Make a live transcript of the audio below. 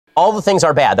All the things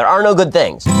are bad. There are no good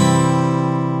things.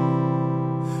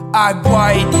 I'm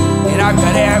white, and I've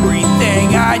got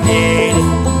everything I need.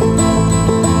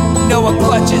 No one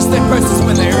clutches their purses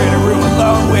when they're in a room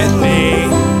alone with me.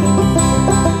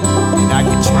 And I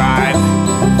can drive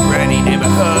through any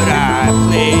neighborhood I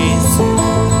please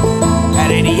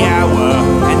at any hour,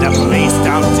 and the police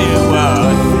don't do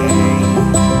a thing.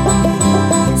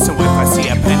 So if I see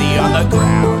a penny on the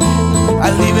ground,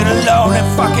 I leave it alone and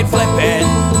fucking flip it.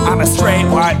 I'm a straight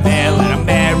white male in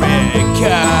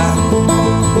America.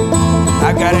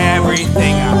 I've got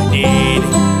everything I need.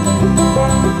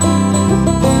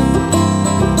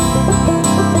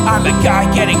 I'm a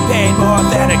guy getting paid more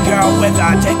than a girl with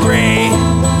a degree.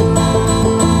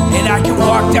 And I can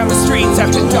walk down the streets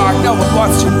after dark, no one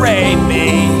wants to rape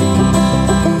me.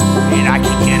 And I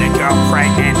can get a girl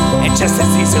pregnant and just as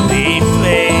easily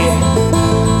flee.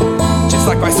 Just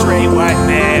like my straight white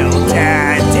male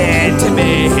dad did to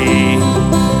me.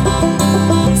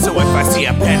 So if I see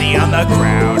a penny on the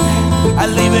ground, I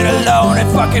leave it alone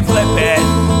and fucking flip it.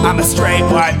 I'm a straight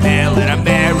white male in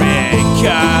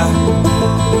America.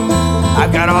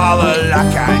 I've got all the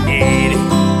luck I need.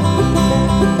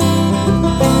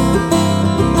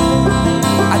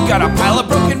 I've got a pile of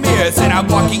broken mirrors and I'm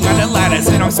walking under ladders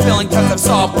and I'm spilling tons of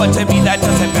salt, but to me that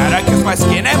doesn't matter, cause my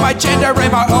skin and my gender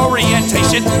and my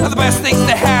orientation are the best things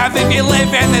to have if you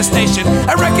live in this nation.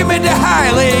 I recommend it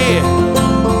highly.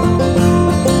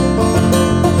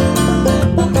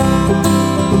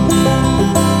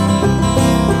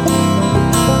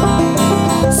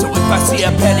 If I see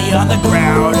a penny on the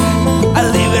ground, I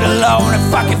leave it alone and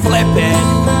fucking flip it.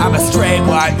 I'm a straight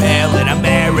white male in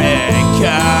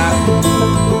America.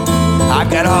 I've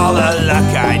got all the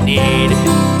luck I need.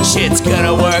 Shit's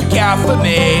gonna work out for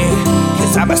me,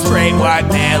 cause I'm a straight white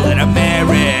male in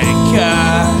America.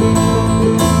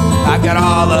 I've got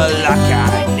all the luck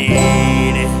I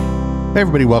need. Hey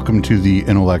everybody, welcome to the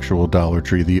Intellectual Dollar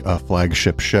Tree, the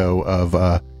flagship show of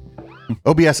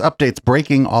OBS updates,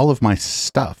 breaking all of my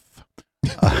stuff.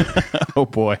 Oh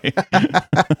boy.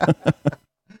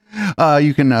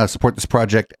 You can support this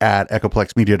project at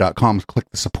echoplexmedia.com. Click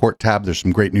the support tab. There's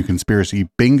some great new conspiracy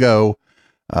bingo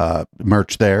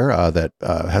merch there that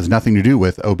has nothing to do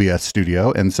with OBS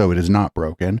Studio, and so it is not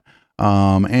broken.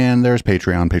 And there's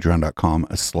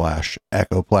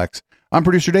patreon.com/echoplex. I'm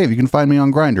producer Dave. You can find me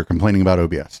on Grindr complaining about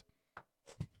OBS.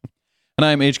 And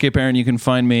I'm HK Perrin. You can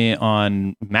find me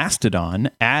on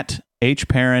Mastodon at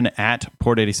hperrin at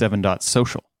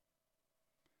port87.social.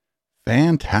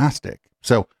 Fantastic.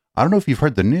 So I don't know if you've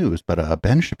heard the news, but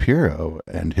Ben Shapiro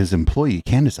and his employee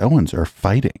Candace Owens are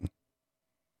fighting.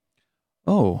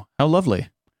 Oh, how lovely.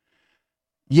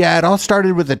 Yeah, it all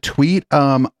started with a tweet.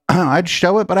 I'd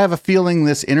show it, but I have a feeling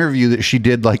this interview that she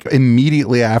did like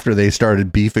immediately after they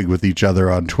started beefing with each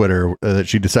other on Twitter that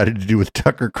she decided to do with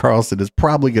Tucker Carlson is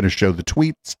probably going to show the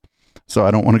tweets. So I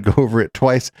don't want to go over it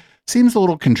twice. Seems a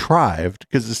little contrived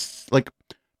because it's like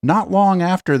not long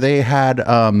after they had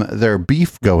their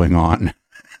beef going on.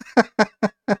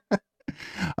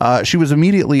 She was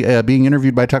immediately being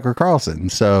interviewed by Tucker Carlson.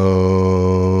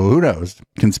 So who knows?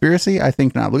 Conspiracy? I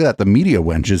think not. Look at that. The media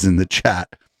wench is in the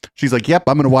chat. She's like, yep,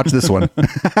 I'm going to watch this one.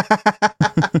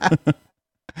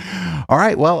 All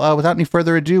right. Well, without any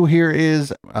further ado, here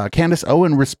is Candace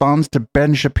Owen responds to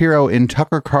Ben Shapiro in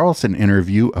Tucker Carlson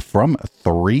interview from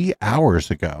 3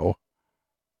 hours ago.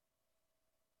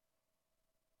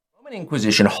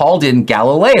 Inquisition hauled in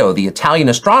Galileo, the Italian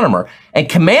astronomer, and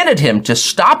commanded him to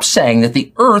stop saying that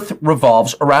the Earth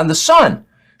revolves around the sun.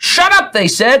 Shut up, they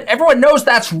said. Everyone knows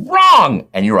that's wrong,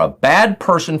 and you're a bad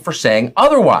person for saying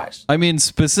otherwise. I mean,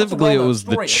 specifically, it was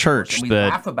the church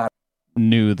that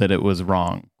knew that it was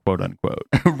wrong, quote unquote.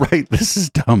 Right. This is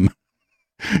dumb.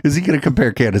 Is he going to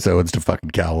compare Candace Owens to fucking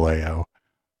Galileo?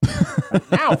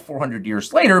 Now, 400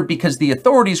 years later, because the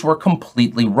authorities were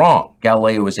completely wrong.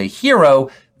 Galileo is a hero.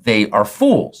 They are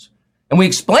fools. And we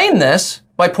explain this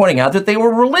by pointing out that they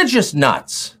were religious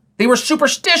nuts. They were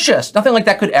superstitious. Nothing like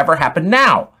that could ever happen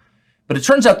now. But it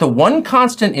turns out the one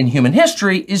constant in human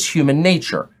history is human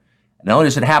nature. And not only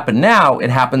does it happen now, it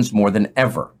happens more than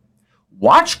ever.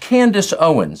 Watch Candace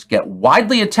Owens get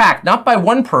widely attacked, not by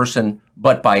one person,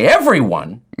 but by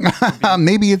everyone.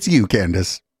 Maybe it's you,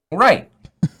 Candace. Right.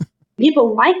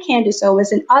 People like Candace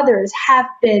Owens and others have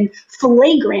been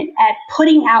flagrant at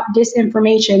putting out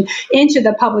disinformation into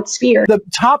the public sphere. The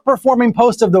top performing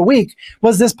post of the week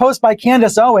was this post by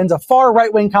Candace Owens, a far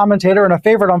right-wing commentator and a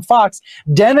favorite on Fox,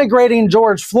 denigrating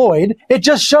George Floyd. It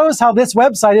just shows how this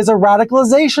website is a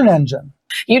radicalization engine.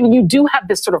 You do have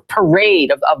this sort of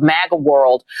parade of MAGA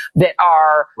world that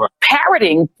are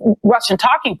parroting Russian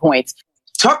talking points.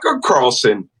 Tucker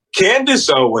Carlson Candace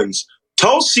Owens,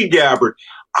 Tulsi Gabbard,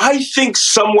 I think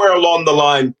somewhere along the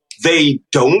line, they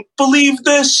don't believe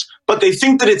this, but they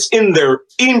think that it's in their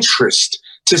interest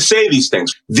to say these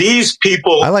things. These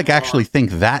people... I actually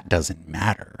think that doesn't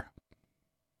matter.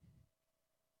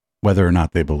 Whether or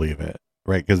not they believe it.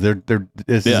 Right, because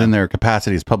this is in their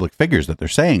capacity as public figures that they're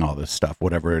saying all this stuff,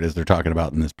 whatever it is they're talking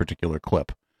about in this particular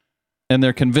clip. And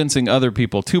they're convincing other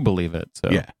people to believe it.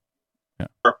 So yeah.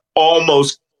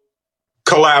 Almost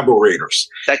collaborators.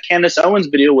 That Candace Owens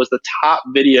video was the top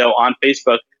video on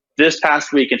Facebook this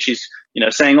past week, and she's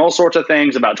saying all sorts of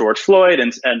things about George Floyd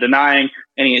and denying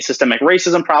any systemic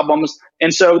racism problems.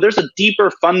 And so there's a deeper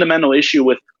fundamental issue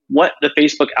with what the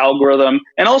Facebook algorithm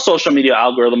and all social media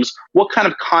algorithms, what kind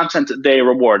of content they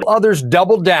reward. Others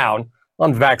doubled down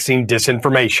on vaccine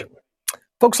disinformation.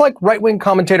 Folks like right-wing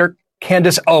commentator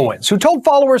Candace Owens, who told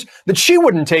followers that she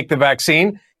wouldn't take the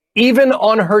vaccine even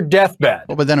on her deathbed.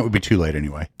 Well, but then it would be too late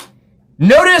anyway.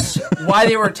 Notice why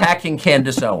they were attacking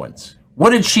Candace Owens.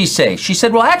 What did she say? She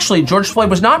said, well, actually, George Floyd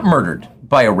was not murdered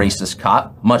by a racist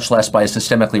cop, much less by a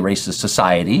systemically racist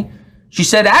society. She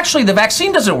said, actually, the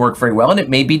vaccine doesn't work very well and it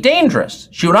may be dangerous.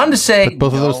 She went on to say, but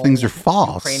both of those things are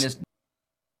false. Ukraine is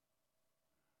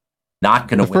not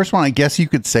going to win. The first one, I guess you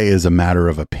could say, is a matter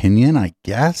of opinion, I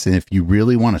guess, if you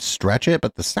really want to stretch it.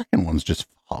 But the second one's just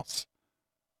false.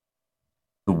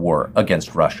 The war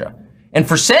against Russia. And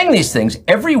for saying these things,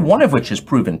 every one of which is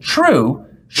proven true,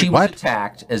 she was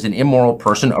attacked as an immoral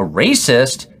person, a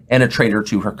racist, and a traitor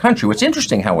to her country. What's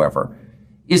interesting, however,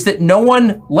 is that no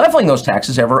one leveling those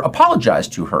taxes ever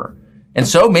apologized to her. And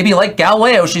so maybe like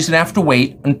Galileo, she's going to have to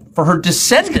wait for her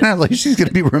descendants. She's going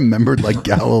to be remembered like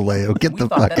Galileo. Get the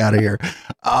fuck out of here.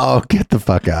 Oh, get the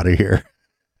fuck out of here.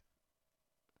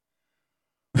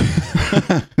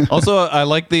 Also, I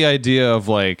like the idea of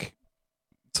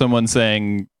someone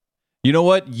saying, you know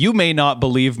what? You may not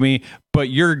believe me, but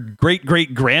your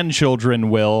great-great-grandchildren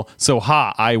will. So,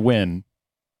 I win.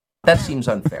 That seems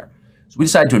unfair. So we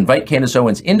decided to invite Candace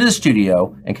Owens into the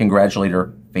studio and congratulate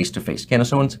her face-to-face.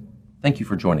 Candace Owens, thank you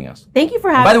for joining us. Thank you for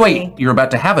having me. By the way, you're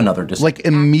about to have another discussion.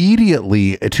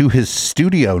 Immediately to his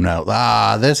studio note.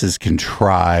 This is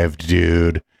contrived,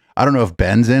 dude. I don't know if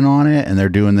Ben's in on it and they're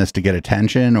doing this to get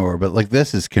attention but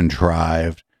this is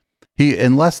contrived.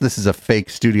 Unless this is a fake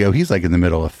studio, he's in the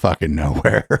middle of fucking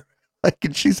nowhere. I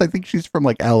think she's from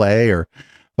LA or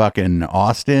fucking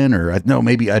Austin or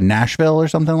maybe Nashville or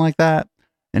something like that.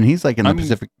 And he's in the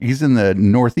Pacific. He's in the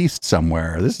Northeast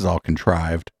somewhere. This is all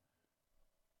contrived.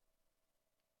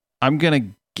 I'm going to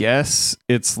guess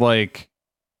it's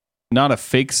not a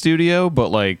fake studio,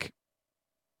 but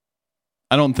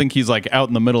I don't think he's out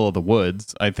in the middle of the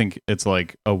woods. I think it's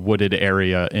a wooded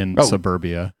area in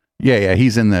suburbia. Yeah.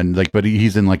 He's in but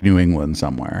he's in New England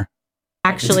somewhere.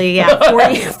 Actually,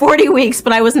 yeah, 40 weeks,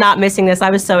 but I was not missing this. I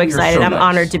was so excited. So I'm nice.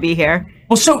 honored to be here.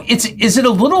 Well, so it's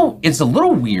a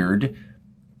little weird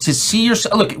to see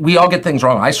yourself. Look, we all get things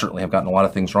wrong. I certainly have gotten a lot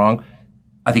of things wrong.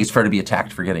 I think it's fair to be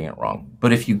attacked for getting it wrong.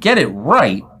 But if you get it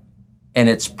right, and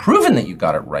it's proven that you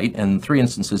got it right, and in 3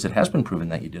 instances it has been proven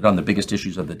that you did on the biggest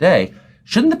issues of the day,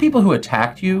 shouldn't the people who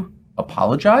attacked you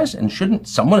apologize? And shouldn't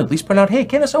someone at least point out, hey,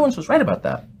 Candace Owens was right about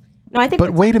that? No, I think.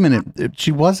 But wait a minute,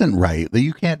 she wasn't right.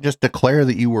 You can't just declare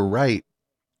that you were right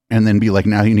and then be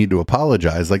now you need to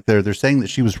apologize. They're saying that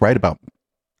she was right about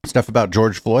stuff about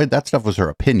George Floyd. That stuff was her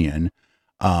opinion.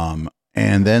 And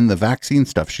then the vaccine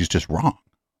stuff, she's just wrong.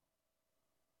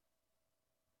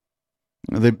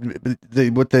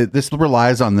 This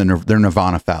relies on their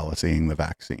Nirvana fallacying the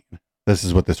vaccine. This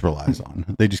is what this relies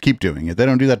on. They just keep doing it. They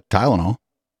don't do that to Tylenol.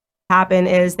 Happen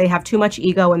is they have too much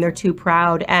ego and they're too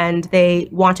proud and they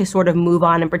want to sort of move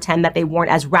on and pretend that they weren't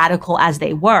as radical as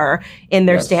they were in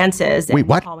their stances. Wait,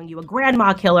 what? Calling you a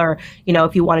grandma killer,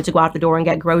 if you wanted to go out the door and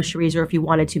get groceries or if you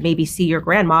wanted to maybe see your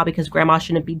grandma because grandma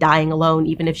shouldn't be dying alone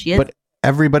even if she is. But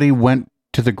everybody went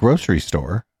to the grocery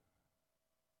store.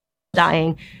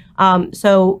 Dying.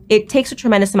 So it takes a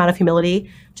tremendous amount of humility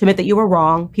to admit that you were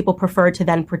wrong. People prefer to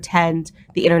then pretend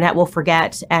the internet will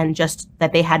forget and just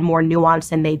that they had more nuance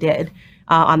than they did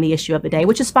on the issue of the day,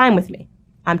 which is fine with me.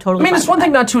 I'm totally fine it's one with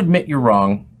thing that. not to admit you're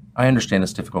wrong. I understand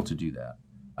it's difficult to do that.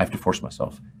 I have to force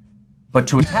myself. But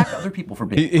to attack other people for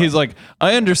being he's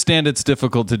I understand it's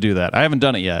difficult to do that. I haven't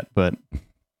done it yet, but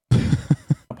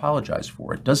apologize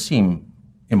for it does seem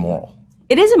immoral.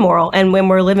 It is immoral. And when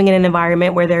we're living in an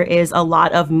environment where there is a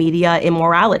lot of media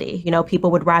immorality, people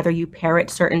would rather you parrot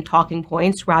certain talking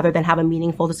points rather than have a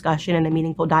meaningful discussion and a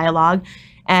meaningful dialogue.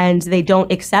 And they don't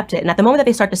accept it. And at the moment that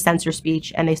they start to censor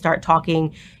speech and they start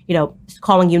talking,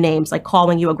 calling you names, like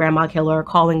calling you a grandma killer,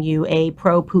 calling you a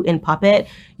pro-Putin puppet,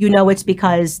 it's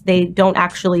because they don't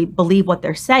actually believe what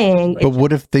they're saying. But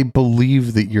what if they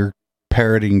believe that you're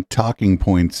parroting talking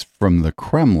points from the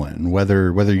Kremlin,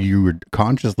 whether you were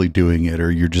consciously doing it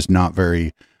or you're just not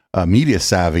very media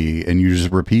savvy and you just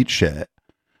repeat shit?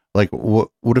 Like,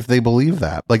 what if they believe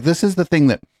that? Like, this is the thing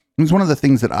that it's one of the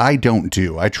things that I don't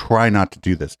do. I try not to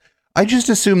do this. I just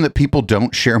assume that people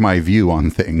don't share my view on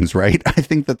things, right? I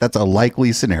think that that's a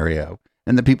likely scenario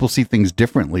and that people see things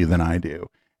differently than I do.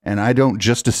 And I don't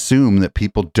just assume that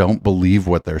people don't believe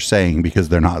what they're saying because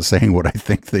they're not saying what I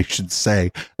think they should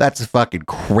say. That's a fucking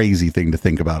crazy thing to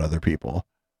think about other people.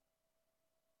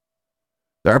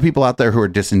 There are people out there who are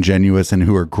disingenuous and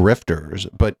who are grifters,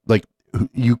 but like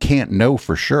you can't know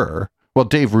for sure. Well,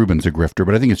 Dave Rubin's a grifter,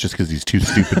 but I think it's just because he's too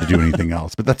stupid to do anything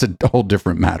else. But that's a whole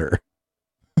different matter.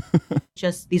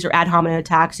 Just these are ad hominem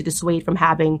attacks to dissuade from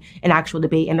having an actual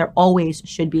debate, and there always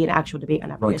should be an actual debate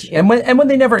on every issue. And when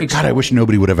they never God, I wish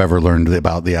nobody would have ever learned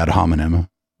about the ad hominem.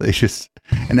 They just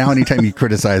and now anytime you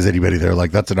criticize anybody, they're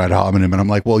like, "That's an ad hominem," and I'm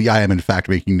like, "Well, yeah, I am in fact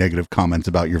making negative comments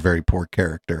about your very poor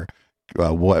character.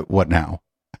 What now?"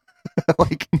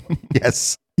 Like,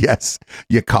 yes,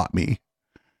 you caught me.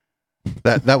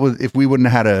 That was if we wouldn't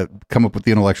have had to come up with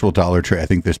the intellectual dollar tree. I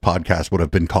think this podcast would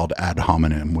have been called Ad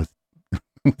Hominem with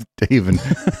Dave and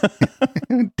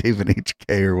Dave and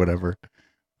HK or whatever.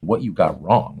 What you got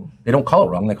wrong. They don't call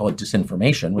it wrong. They call it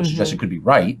disinformation, which suggests it could be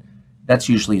right. That's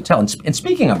usually a tell. And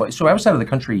speaking of, so I was out of the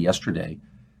country yesterday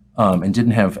and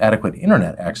didn't have adequate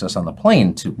internet access on the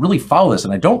plane to really follow this.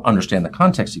 And I don't understand the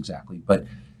context exactly, but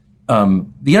the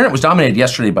internet was dominated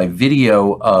yesterday by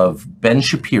video of Ben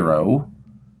Shapiro,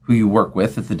 who you work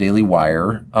with at the Daily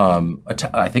Wire,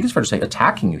 I think it's fair to say,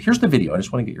 attacking you. Here's the video. I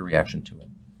just want to get your reaction to it.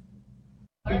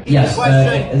 Yes,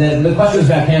 the question was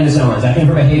about Candace Owens. I think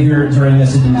her behavior during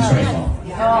this has been disgraceful.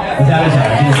 Without a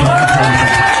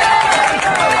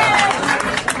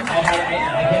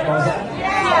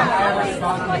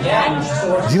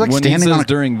doubt. Is he like when standing he says on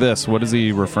during this, what is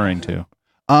he referring to?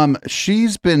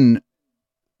 She's been.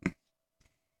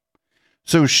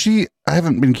 So I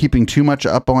haven't been keeping too much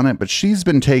up on it, but she's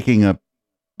been taking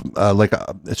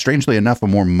strangely enough, a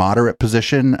more moderate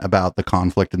position about the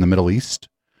conflict in the Middle East.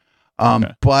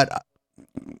 Okay. But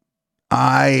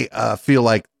I feel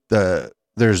like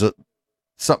there's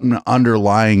something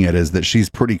underlying it is that she's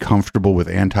pretty comfortable with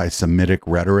anti-Semitic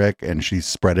rhetoric and she's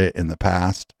spread it in the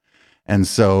past. And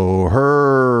so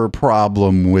her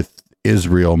problem with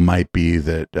Israel might be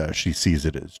that she sees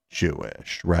it as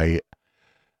Jewish, right?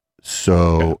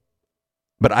 So, okay.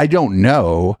 But I don't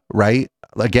know, right?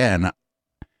 Again,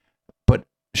 but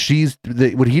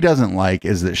what he doesn't like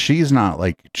is that she's not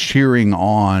like cheering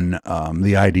on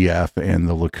the IDF and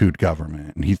the Likud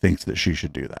government, and he thinks that she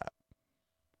should do that.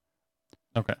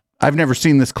 Okay. I've never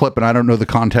seen this clip and I don't know the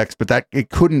context, but that it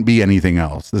couldn't be anything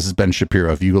else. This is Ben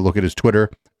Shapiro. If you go look at his Twitter,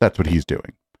 that's what he's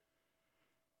doing.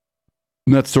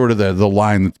 And that's sort of the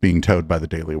line that's being towed by the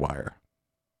Daily Wire.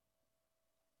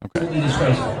 Okay.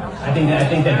 Disgraceful. I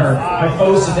think that her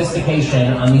faux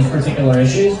sophistication on these particular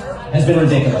issues has been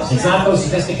ridiculous. It's not faux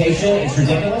sophistication, it's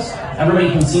ridiculous.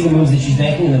 Everybody can see the moves that she's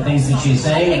making and the things that she's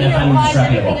saying, and I find them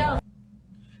disreputable.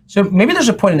 So maybe there's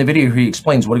a point in the video where he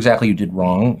explains what exactly you did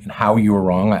wrong and how you were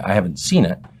wrong. I haven't seen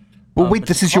it. Well, wait,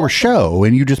 this is your show,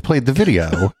 and you just played the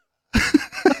video.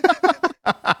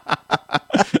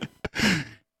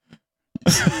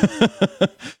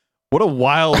 What a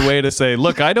wild way to say,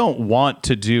 look, I don't want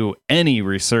to do any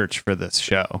research for this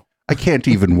show. I can't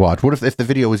even watch. What if the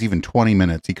video was even 20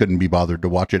 minutes? He couldn't be bothered to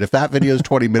watch it. If that video is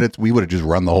 20 minutes, we would have just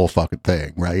run the whole fucking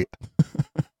thing, right?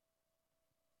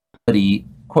 But he,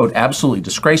 quote, absolutely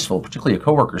disgraceful, particularly a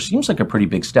coworker, seems like a pretty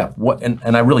big step. What? And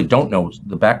I really don't know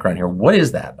the background here. What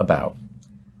is that about?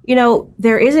 You know,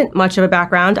 there isn't much of a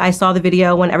background. I saw the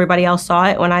video when everybody else saw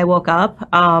it when I woke up.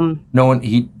 No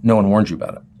one warned you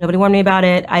about it. Nobody warned me about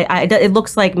it. It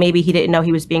looks like maybe he didn't know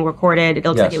he was being recorded. It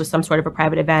looks like it was some sort of a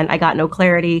private event. I got no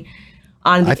clarity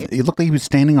on it looked like he was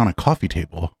standing on a coffee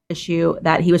table. Issue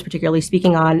that he was particularly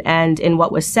speaking on. And in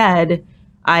what was said,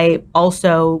 I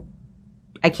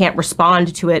can't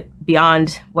respond to it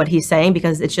beyond what he's saying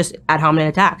because it's just ad hominem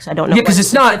attacks. I don't know. Yeah, because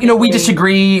it's not, we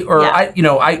disagree or I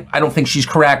don't think she's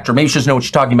correct or maybe she doesn't know what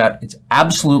she's talking about. It's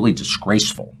absolutely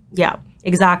disgraceful. Yeah,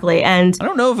 exactly. And I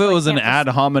don't know if it was an ad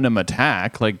hominem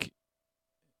attack. Like,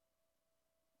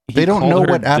 They don't know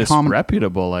what ad hominem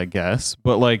disreputable, I guess,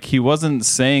 but like he wasn't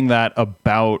saying that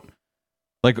about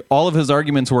like all of his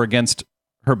arguments were against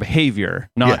her behavior,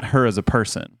 not her as a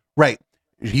person. Right.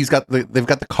 They've got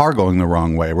the car going the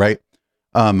wrong way, right?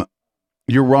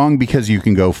 You're wrong because you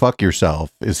can go fuck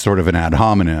yourself is sort of an ad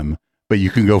hominem, but you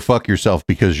can go fuck yourself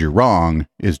because you're wrong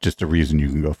is just a reason you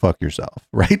can go fuck yourself,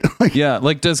 right? Yeah,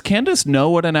 like does Candace know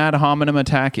what an ad hominem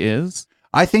attack is?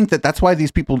 I think that's why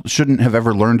these people shouldn't have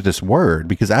ever learned this word,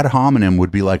 because ad hominem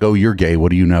would be like, oh, you're gay. What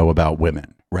do you know about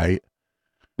women? Right.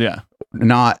 Yeah.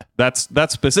 Not that's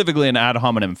specifically an ad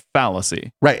hominem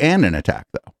fallacy. Right. And an attack,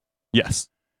 though. Yes.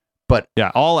 But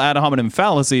yeah, all ad hominem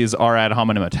fallacies are ad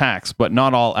hominem attacks, but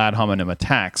not all ad hominem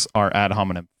attacks are ad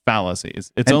hominem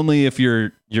fallacies. It's only if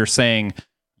you're saying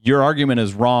your argument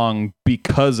is wrong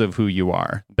because of who you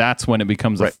are. That's when it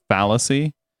becomes a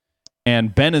fallacy.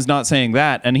 And Ben is not saying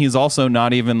that. And he's also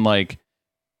not even like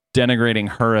denigrating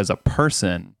her as a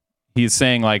person. He's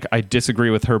saying like, I disagree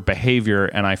with her behavior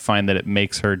and I find that it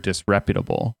makes her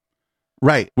disreputable.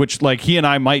 Right. Which like he and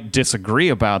I might disagree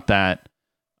about that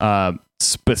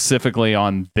specifically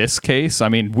on this case. I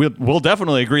mean, we'll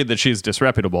definitely agree that she's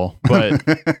disreputable, but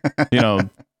you know,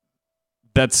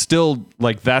 that's still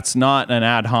like, that's not an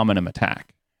ad hominem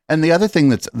attack. And the other thing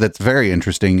that's very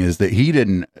interesting is that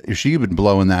she'd been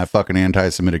blowing that fucking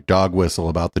anti-Semitic dog whistle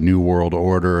about the New World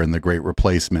Order and the Great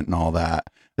Replacement and all that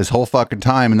this whole fucking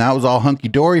time. And that was all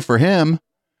hunky-dory for him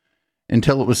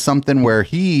until it was something where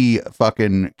he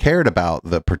fucking cared about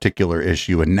the particular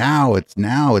issue. And now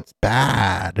it's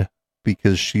bad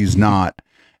because she's not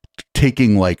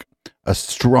taking like a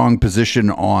strong position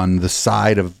on the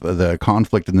side of the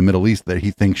conflict in the Middle East that he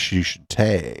thinks she should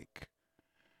take.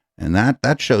 And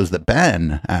that shows that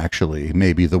Ben actually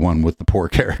may be the one with the poor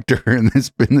character in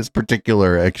this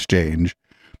particular exchange,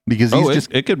 because he's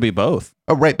it could be both.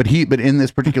 Oh, right, but in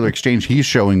this particular exchange, he's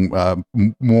showing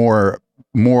more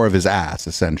of his ass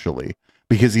essentially,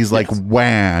 because he's like,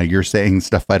 "Wah, you're saying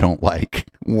stuff I don't like."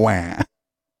 Wah.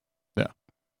 Yeah.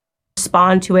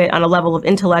 Respond to it on a level of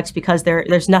intellect, because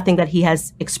there's nothing that he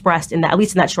has expressed in that, at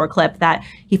least in that short clip, that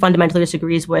he fundamentally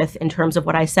disagrees with in terms of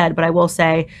what I said. But I will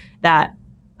say that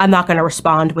I'm not going to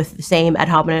respond with the same ad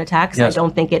hominem attacks. Yes. I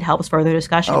don't think it helps further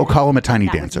discussion. Oh, call him a tiny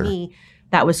dancer.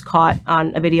 That was caught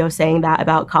on a video saying that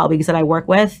about colleagues that I work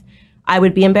with. I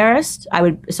would be embarrassed.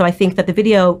 So I think that the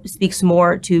video speaks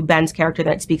more to Ben's character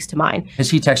than it speaks to mine.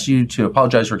 Has he texted you to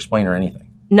apologize or explain or anything?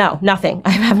 No, nothing. I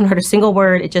haven't heard a single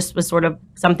word. It just was sort of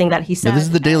something that he said. Yeah, this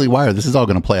is the Daily Wire. This is all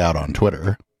going to play out on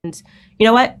Twitter. And you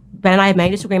know what? Ben and I have many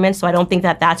disagreements, so I don't think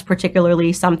that that's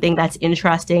particularly something that's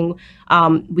interesting.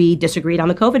 We disagreed on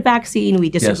the COVID vaccine. We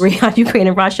disagree on Ukraine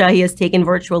and Russia. He has taken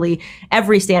virtually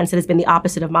every stance that has been the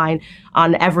opposite of mine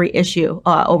on every issue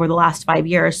over the last 5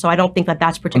 years. So I don't think that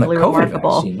that's particularly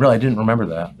remarkable. Vaccine. Really, I didn't remember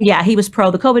that. Yeah, he was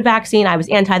pro the COVID vaccine. I was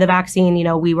anti the vaccine. You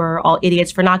know, we were all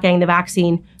idiots for not getting the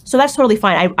vaccine. So that's totally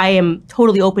fine. I am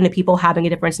totally open to people having a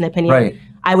difference in opinion. Right.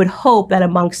 I would hope that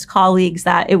amongst colleagues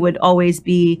that it would always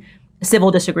be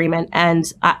civil disagreement,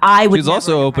 and I would. She's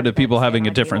also open to people having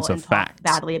a difference of fact.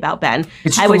 Badly about Ben.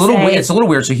 It's a little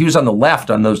weird. So he was on the left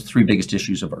on those three biggest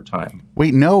issues of our time.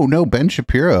 Wait, no. Ben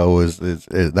Shapiro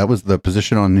that was the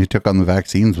position he took on the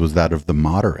vaccines, was that of the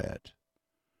moderate,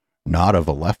 not of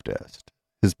a leftist.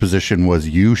 His position was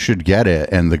you should get it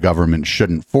and the government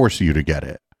shouldn't force you to get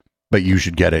it, but you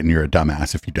should get it and you're a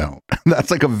dumbass if you don't.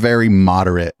 That's like a very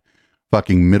moderate,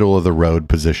 fucking middle of the road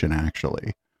position,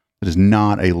 actually. It is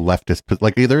not a leftist,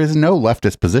 like there is no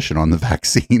leftist position on the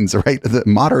vaccines, right? The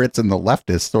moderates and the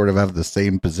leftists sort of have the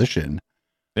same position.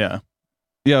 Yeah.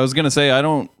 Yeah, I was going to say, I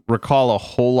don't recall a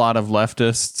whole lot of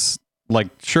leftists, like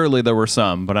surely there were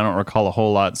some, but I don't recall a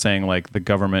whole lot saying like the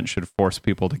government should force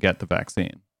people to get the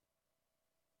vaccine.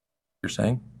 You're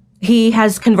saying? He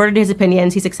has converted his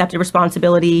opinions. He's accepted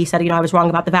responsibility. He said, I was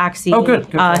wrong about the vaccine. Oh, good.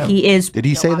 He is. Did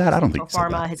he say that? I don't think so.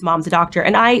 Pharma. His mom's a doctor.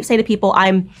 And I say to people,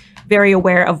 I'm very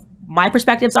aware of my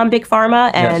perspectives on Big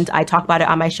Pharma, and I talk about it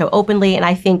on my show openly. And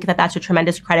I think that that's a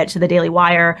tremendous credit to the Daily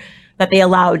Wire that they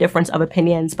allow a difference of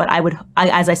opinions. But I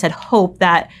as I said, hope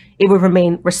that it would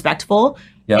remain respectful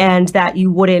and that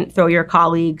you wouldn't throw your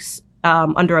colleagues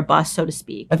under a bus, so to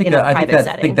speak. I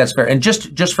think that's fair. And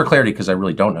just for clarity, because I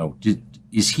really don't know,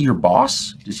 is he your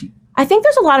boss? I think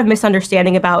there's a lot of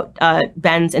misunderstanding about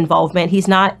Ben's involvement. He's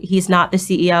not the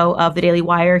CEO of the Daily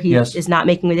Wire. He is not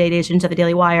making the day-to-day decisions of the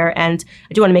Daily Wire. And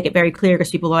I do want to make it very clear,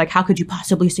 because people are like, how could you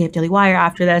possibly save Daily Wire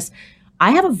after this? I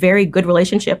have a very good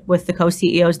relationship with the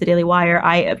co-CEOs of the Daily Wire.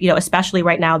 Especially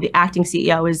right now, the acting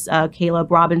CEO is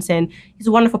Caleb Robinson. He's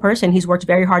a wonderful person. He's worked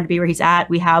very hard to be where he's at.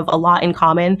 We have a lot in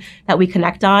common that we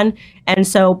connect on. And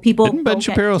so people didn't Ben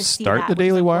Shapiro start the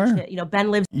Daily Wire?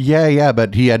 Ben lives. Yeah,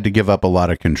 but he had to give up a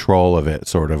lot of control of it,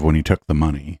 sort of, when he took the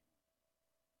money.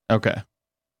 Okay.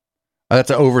 That's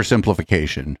an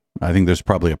oversimplification. I think there's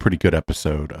probably a pretty good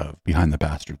episode of Behind the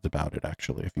Bastards about it,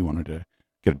 actually, if you wanted to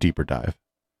get a deeper dive.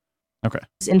 Okay.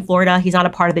 In Florida, he's not a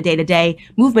part of the day-to-day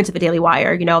movements of the Daily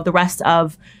Wire. The rest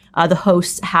of the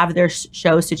hosts have their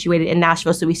shows situated in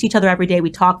Nashville, so we see each other every day.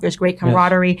 We talk. There's great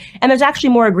camaraderie, and there's actually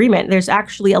more agreement. There's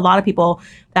actually a lot of people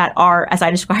that are, as I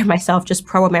describe myself, just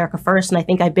pro-America first, and I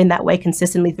think I've been that way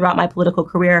consistently throughout my political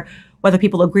career. Whether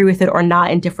people agree with it or not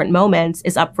in different moments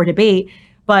is up for debate.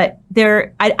 But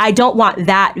I don't want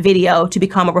that video to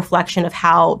become a reflection of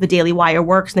how the Daily Wire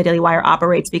works and the Daily Wire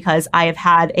operates, because I have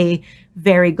had a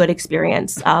very good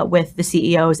experience with the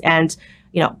CEOs and,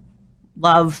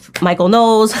 love Michael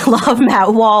Knowles, love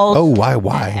Matt Walsh. Oh,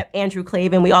 why? Andrew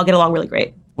Klavan. We all get along really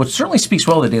great. Well, it certainly speaks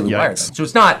well of the Daily Wire. So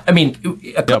it's not, by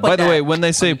the way, when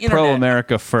they say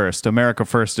pro-America first, America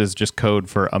first is just code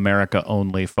for America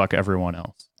only, fuck everyone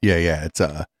else. Yeah, it's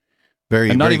very...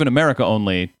 And not very, even America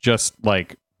only, just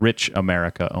like rich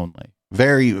America only.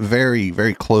 Very, very,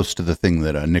 very close to the thing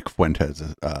that Nick Fuentes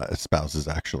espouses,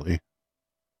 actually.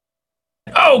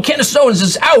 Oh, Candace Owens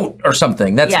is out or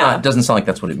something. That's not, doesn't sound like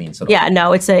that's what it means at all. Yeah,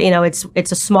 no, it's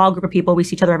a small group of people. We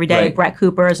see each other every day. Right. Brett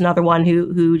Cooper is another one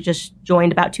who just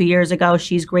joined about 2 years ago.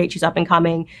 She's great. She's up and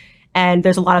coming. And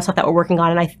there's a lot of stuff that we're working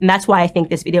on. And that's why I think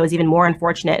this video is even more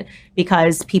unfortunate,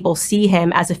 because people see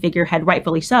him as a figurehead,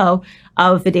 rightfully so,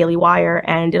 of the Daily Wire.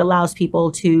 And it allows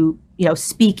people to,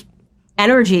 speak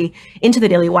energy into the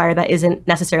Daily Wire that isn't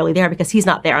necessarily there, because he's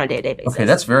not there on a day-to-day basis. Okay,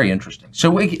 that's very interesting.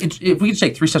 So if we could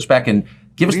take 3 steps back and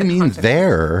give us the context.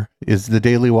 There is the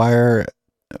Daily Wire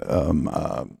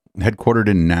headquartered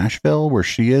in Nashville, where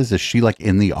she is? Is she like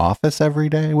in the office every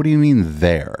day? What do you mean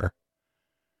there?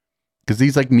 Because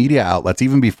these like media outlets,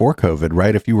 even before COVID,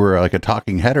 right? If you were like a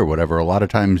talking head or whatever, a lot of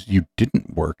times you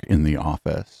didn't work in the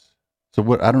office. So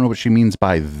I don't know what she means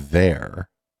by there.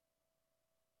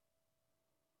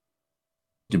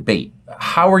 Debate.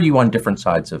 How are you on different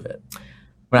sides of it?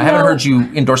 I haven't heard you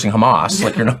endorsing Hamas.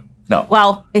 Like you're not. No.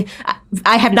 Well,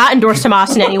 I have not endorsed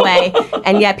Hamas in any way,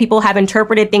 and yet people have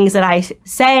interpreted things that I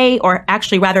say, or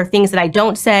actually rather things that I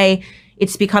don't say.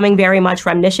 It's becoming very much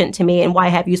reminiscent to me, and why I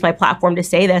have used my platform to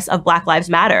say this, of Black Lives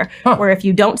Matter, where if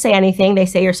you don't say anything, they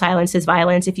say your silence is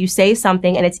violence. If you say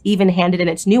something and it's even-handed and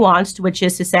it's nuanced, which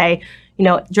is to say,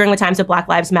 during the times of Black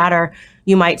Lives Matter,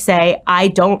 you might say, I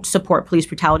don't support police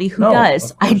brutality. Who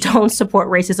does? I don't support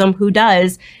racism. Who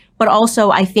does? But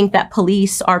also, I think that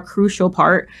police are a crucial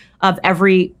part of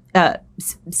every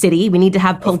city. We need to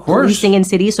have policing in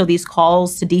cities. So these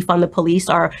calls to defund the police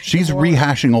are... She's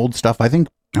rehashing old stuff. I think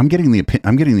I'm getting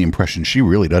the impression she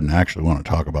really doesn't actually want to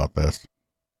talk about this.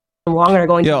 Longer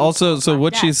going. Yeah. Also, so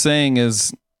what she's saying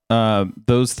is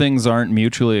those things aren't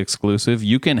mutually exclusive.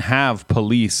 You can have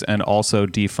police and also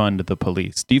defund the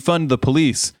police. Defund the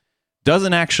police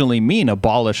doesn't actually mean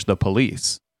abolish the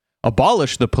police.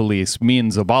 Abolish the police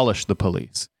means abolish the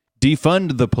police.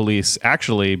 Defund the police,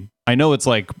 actually, I know it's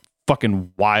like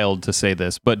fucking wild to say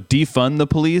this, but defund the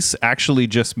police actually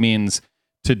just means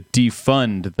to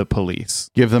defund the police.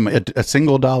 Give them a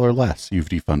single dollar less. You've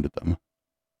defunded them.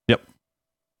 Yep.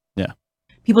 Yeah.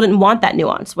 People didn't want that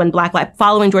nuance. When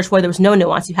following George Floyd, there was no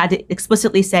nuance. You had to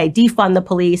explicitly say defund the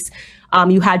police.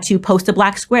 You had to post a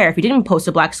black square. If you didn't post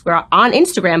a black square on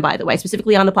Instagram, by the way,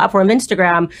 specifically on the platform of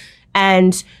Instagram,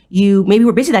 and you maybe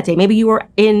were busy that day, maybe you were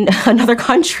in another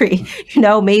country,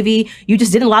 maybe you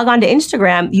just didn't log on to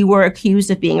Instagram, you were accused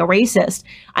of being a racist.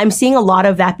 I'm seeing a lot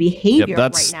of that behavior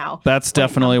right now. That's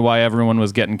definitely why everyone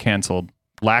was getting canceled.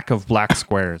 Lack of black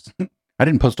squares. I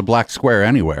didn't post a black square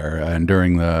anywhere. And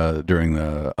during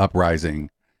the uprising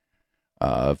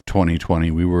of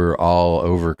 2020, we were all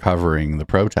over covering the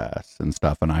protests and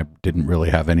stuff, and I didn't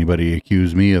really have anybody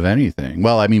accuse me of anything.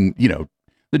 Well, I mean,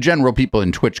 the general people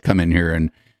in Twitch come in here and,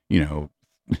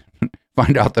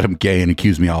 find out that I'm gay and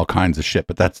accuse me of all kinds of shit,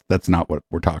 but that's not what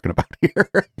we're talking about here.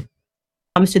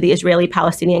 Comes to the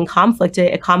Israeli-Palestinian conflict,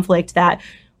 a conflict that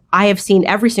I have seen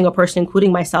every single person,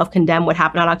 including myself, condemn what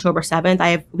happened on October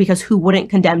 7th. Because who wouldn't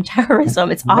condemn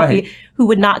terrorism? It's obvious. Who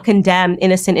would not condemn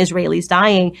innocent Israelis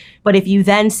dying? But if you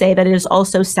then say that it is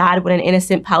also sad when an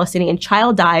innocent Palestinian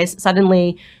child dies,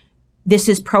 suddenly this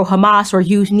is pro-Hamas, or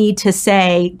you need to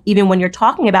say, even when you're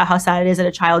talking about how sad it is that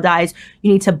a child dies,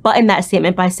 you need to button that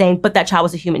statement by saying, but that child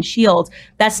was a human shield.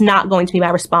 That's not going to be my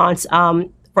response.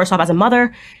 first off, as a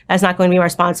mother, that's not going to be my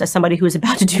response. As somebody who is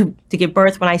about to give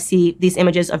birth, when I see these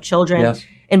images of children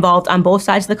involved on both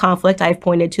sides of the conflict, I've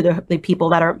pointed to the people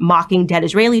that are mocking dead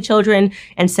Israeli children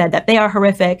and said that they are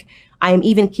horrific. I am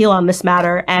even keel on this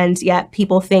matter, and yet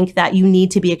people think that you need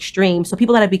to be extreme. So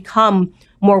people that have become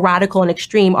more radical and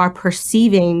extreme are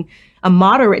perceiving a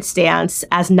moderate stance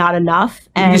as not enough.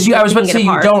 And because I was about to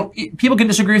say, people can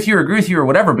disagree with you or agree with you or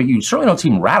whatever, but you certainly don't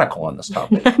seem radical on this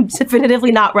topic. I'm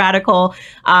definitively not radical.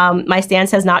 My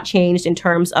stance has not changed in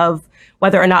terms of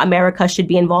whether or not America should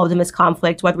be involved in this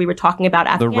conflict, whether we were talking about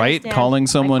Afghanistan. The right calling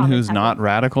someone who's not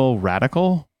radical?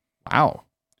 Wow.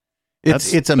 That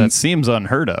seems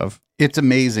unheard of. It's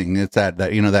amazing. It's that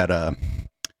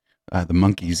the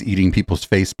monkeys eating people's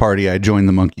face party. I joined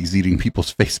the monkeys eating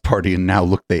people's face party, and now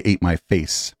look, they ate my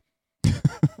face.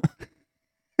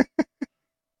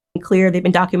 Clear. They've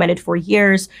been documented for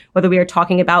years. Whether we are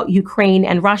talking about Ukraine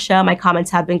and Russia, my comments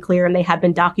have been clear and they have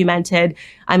been documented.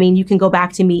 I mean, you can go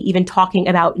back to me even talking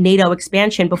about NATO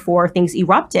expansion before things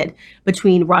erupted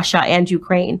between Russia and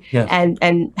Ukraine,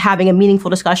 and having a meaningful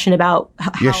discussion about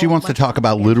how she wants to talk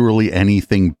about literally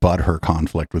anything but her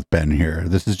conflict with Ben here.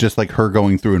 This is just like her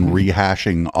going through and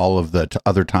rehashing all of the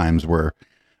other times where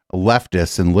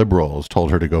leftists and liberals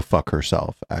told her to go fuck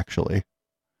herself, actually,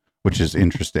 which is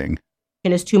interesting.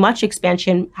 Is too much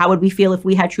expansion. How would we feel if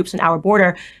we had troops on our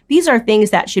border? These are things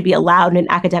that should be allowed in an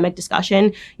academic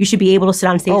discussion. You should be able to sit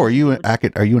on stage. Oh, are you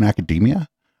in academia?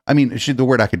 I mean, the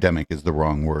word academic is the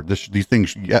wrong word. These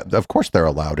things, of course, they're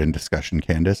allowed in discussion,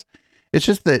 Candace. It's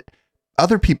just that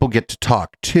other people get to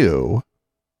talk too.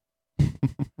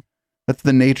 That's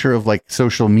the nature of like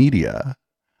social media.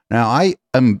 Now, I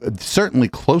am certainly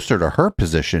closer to her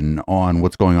position on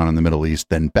what's going on in the Middle East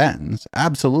than Ben's.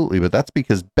 Absolutely. But that's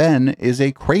because Ben is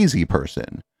a crazy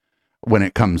person when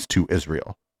it comes to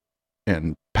Israel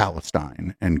and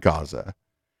Palestine and Gaza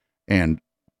and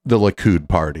the Likud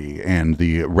party and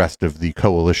the rest of the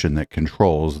coalition that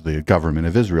controls the government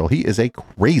of Israel. He is a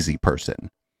crazy person.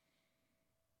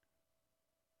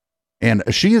 And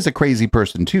she is a crazy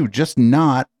person too, just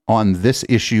not on this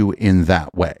issue in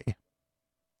that way.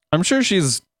 I'm sure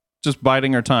she's just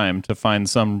biding her time to find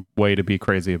some way to be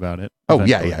crazy about it.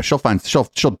 Eventually.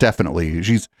 She'll definitely,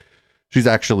 she's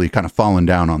actually kind of fallen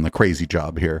down on the crazy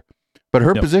job here. But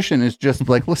her position is just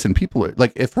like, listen, people are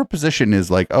like, if her position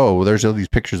is like, oh, there's all these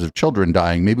pictures of children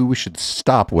dying, maybe we should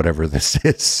stop whatever this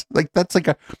is. Like, that's like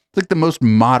the most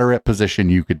moderate position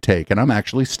you could take. And I'm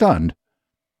actually stunned.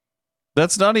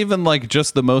 That's not even like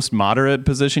just the most moderate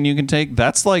position you can take.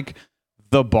 That's like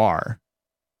the bar.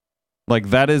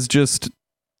 Like, that is just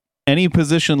any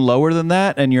position lower than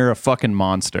that, and you're a fucking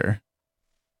monster.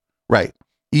 Right.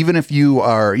 Even if you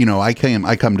are, I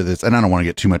come to this, and I don't want to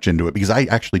get too much into it because I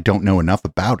actually don't know enough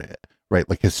about it, right?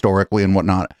 Like historically and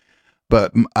whatnot.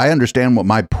 But I understand what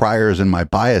my priors and my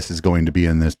bias is going to be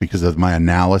in this because of my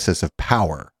analysis of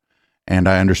power. And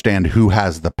I understand who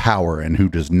has the power and who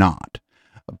does not.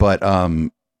 But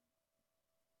I'm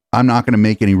not going to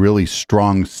make any really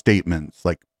strong statements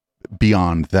like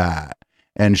beyond that.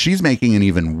 And she's making an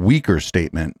even weaker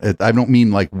statement. I don't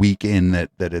mean like weak in that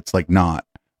it's like not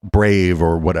brave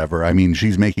or whatever. I mean,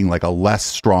 she's making like a less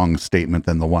strong statement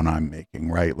than the one I'm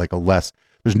making, right? Like there's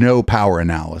no power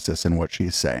analysis in what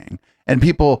she's saying. And the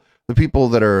people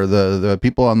that are the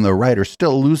people on the right are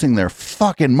still losing their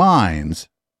fucking minds.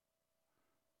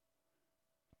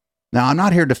 Now, I'm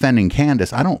not here defending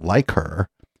Candace. I don't like her.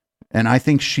 And I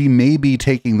think she may be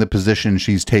taking the position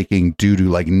she's taking due to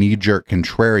like knee-jerk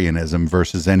contrarianism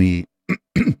versus any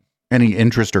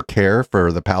interest or care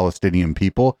for the Palestinian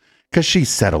people, because she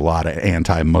said a lot of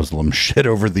anti-Muslim shit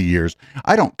over the years.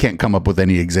 Can't come up with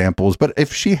any examples, but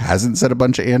if she hasn't said a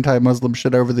bunch of anti-Muslim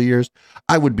shit over the years,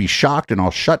 I would be shocked and I'll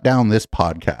shut down this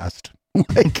podcast.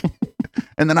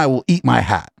 And then I will eat my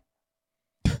hat.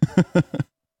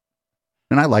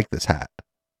 And I like this hat.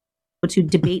 To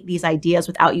debate these ideas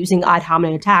without using ad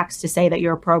hominem attacks to say that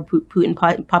you're a pro-Putin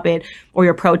puppet or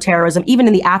you're pro-terrorism, even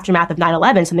in the aftermath of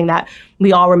 9/11, something that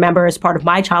we all remember as part of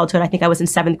my childhood. I think I was in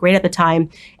 7th grade at the time,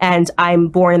 and I'm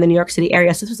born in the New York City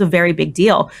area, so this was a very big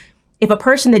deal. If a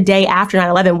person the day after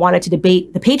 9/11 wanted to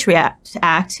debate the Patriot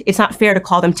Act, it's not fair to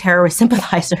call them terrorist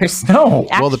sympathizers. No.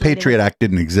 Well, the Patriot Act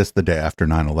didn't exist the day after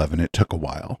 9/11. It took a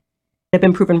while. Have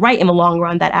been proven right in the long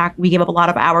run. That act, we gave up a lot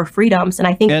of our freedoms, and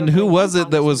I think. And who was it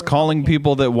that was calling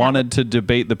people that wanted to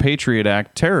debate the Patriot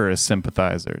Act terrorist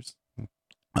sympathizers?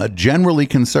 Generally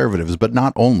conservatives, but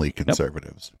not only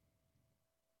conservatives.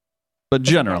 But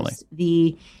generally,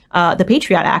 the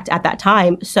Patriot Act at that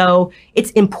time. So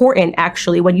it's important,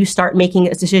 actually, when you start making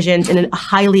decisions in a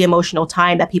highly emotional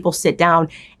time, that people sit down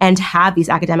and have these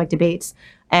academic debates.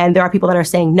 And there are people that are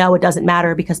saying, no, it doesn't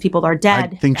matter because people are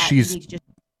dead. I think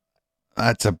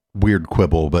that's a weird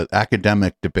quibble, but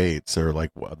academic debates are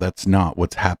like, well, that's not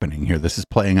what's happening here. This is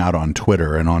playing out on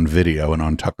Twitter and on video and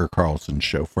on Tucker Carlson's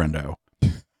show, Friendo.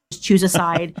 Choose a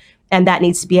side, and that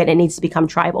needs to be it. It needs to become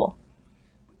tribal.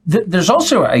 There's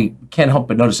also, I can't help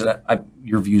but notice that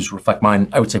your views reflect mine,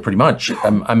 I would say pretty much.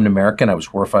 I'm an American. I was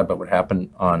horrified by what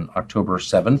happened on October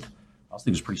 7th. I also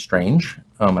think it was pretty strange.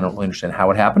 I don't really understand how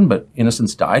it happened, but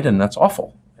innocents died, and that's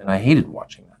awful. And I hated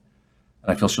watching that.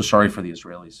 And I feel so sorry for the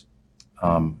Israelis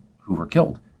who were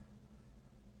killed.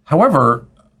 However,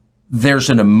 there's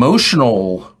an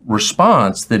emotional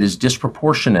response that is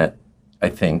disproportionate, I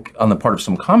think, on the part of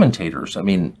some commentators. I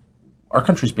mean, our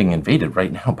country's being invaded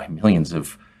right now by millions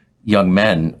of young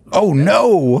men. Oh,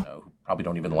 no. Who probably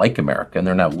don't even like America, and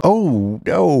they're now. Oh,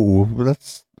 no.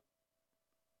 That's.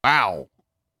 Wow.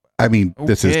 I mean,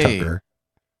 this is Tucker.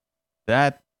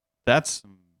 That's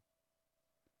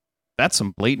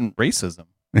some blatant racism.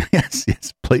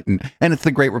 yes, blatant. And it's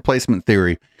the Great Replacement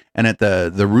theory. And at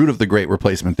the root of the Great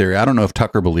Replacement theory, I don't know if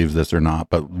Tucker believes this or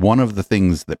not, but one of the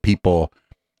things that people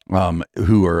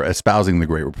who are espousing the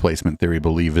Great Replacement theory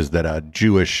believe is that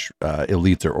Jewish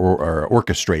elites are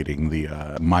orchestrating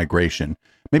the migration.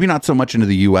 Maybe not so much into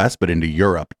the U.S., but into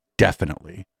Europe,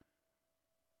 definitely.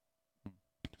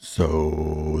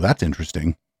 So that's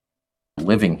interesting.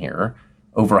 Living here,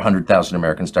 over 100,000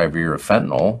 Americans die every year of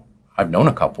fentanyl. I've known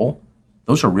a couple.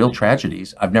 Those are real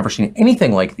tragedies. I've never seen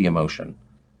anything like the emotion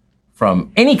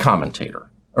from any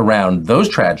commentator around those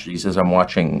tragedies as I'm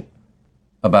watching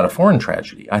about a foreign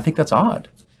tragedy. I think that's odd.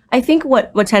 I think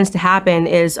what tends to happen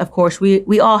is, of course,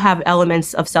 we all have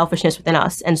elements of selfishness within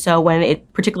us. And so when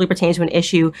it particularly pertains to an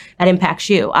issue that impacts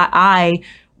you, I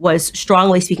was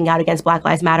strongly speaking out against Black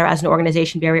Lives Matter as an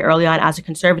organization very early on as a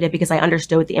conservative because I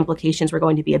understood what the implications were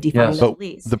going to be of defunding the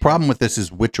police. The problem with this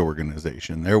is which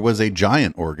organization? There was a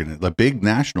giant a big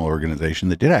national organization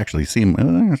that did actually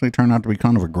turn out to be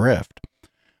kind of a grift.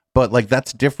 But like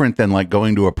that's different than like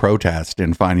going to a protest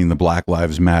and finding the Black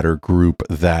Lives Matter group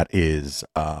that is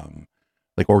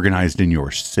like organized in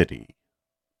your city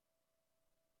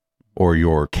or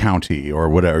your county or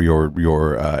whatever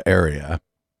your area.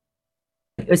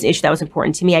 It was an issue that was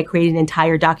important to me. I created an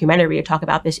entire documentary to talk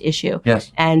about this issue.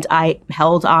 Yes. And I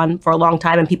held on for a long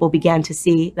time, and people began to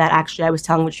see that actually I was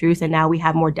telling the truth. And now we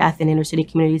have more death in inner city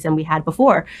communities than we had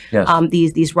before. Yes.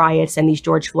 These riots and these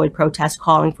George Floyd protests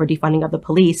calling for defunding of the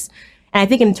police. And I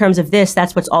think in terms of this,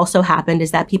 that's what's also happened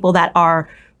is that people that are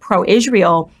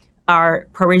pro-Israel are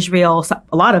pro-Israel,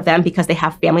 a lot of them, because they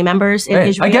have family members in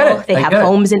Israel. I get it. They have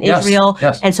homes in Israel.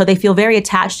 Yes. And so they feel very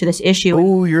attached to this issue.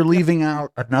 Oh, you're leaving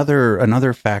out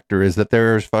another factor is that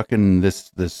there's fucking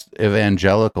this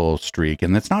evangelical streak,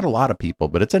 and it's not a lot of people,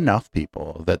 but it's enough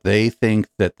people that they think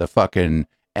that the fucking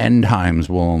end times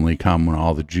will only come when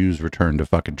all the Jews return to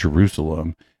fucking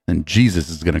Jerusalem, and Jesus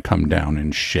is going to come down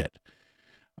and shit.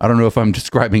 I don't know if I'm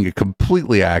describing it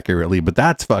completely accurately, but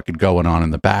that's fucking going on in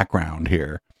the background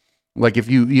here. Like if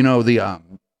you know the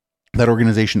that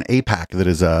organization AIPAC that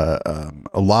is a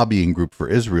lobbying group for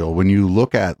Israel, when you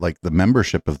look at like the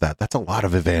membership of that's a lot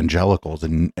of evangelicals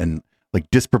and like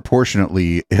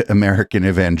disproportionately American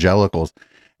evangelicals,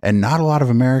 and not a lot of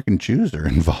American Jews are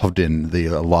involved in the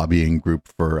lobbying group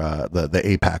for the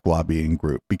AIPAC lobbying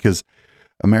group, because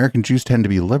American Jews tend to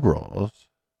be liberals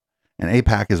and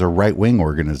AIPAC is a right-wing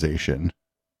organization.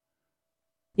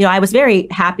 You know, I was very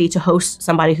happy to host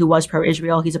somebody who was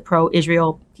pro-Israel. He's a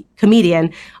pro-Israel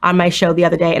comedian on my show the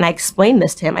other day. And I explained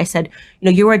this to him. I said, you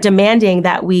know, you are demanding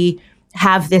that we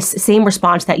have this same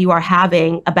response that you are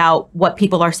having about what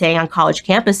people are saying on college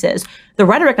campuses. The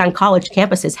rhetoric on college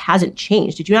campuses hasn't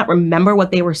changed. Did you not remember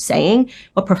what they were saying,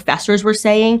 what professors were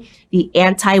saying, the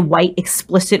anti-white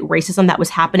explicit racism that was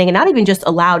happening, and not even just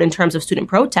allowed in terms of student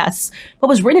protests, but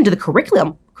was written into the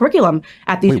curriculum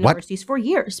at these universities for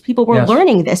years. People were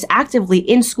learning this actively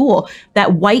in school,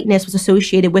 that whiteness was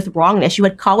associated with wrongness. You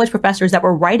had college professors that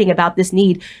were writing about this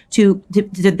need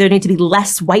there need to be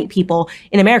less white people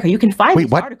in America. You can find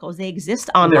these articles. They exist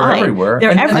online. They're everywhere.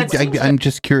 They're everywhere. I'm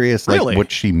just curious, like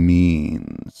what she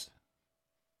means.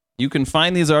 You can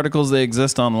find these articles. They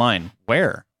exist online.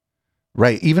 Where?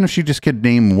 Right. Even if she just could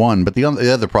name one, but the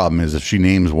other problem is if she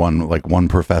names one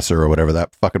professor or whatever,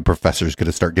 that fucking professor is going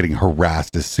to start getting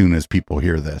harassed as soon as people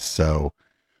hear this. So,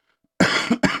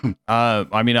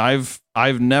 I mean,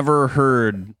 I've never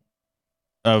heard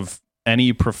of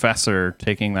any professor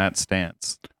taking that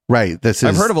stance. Right.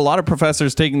 I've heard of a lot of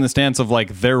professors taking the stance of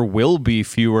like there will be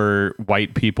fewer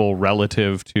white people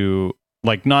relative to,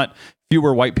 like, not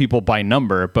fewer white people by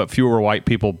number, but fewer white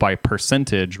people by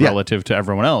percentage relative to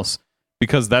everyone else.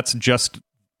 Because that's just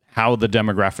how the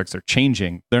demographics are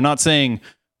changing. They're not saying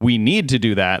we need to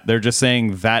do that. They're just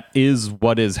saying that is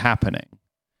what is happening.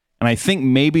 And I think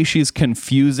maybe she's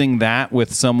confusing that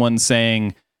with someone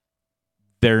saying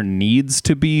there needs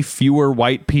to be fewer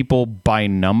white people by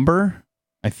number.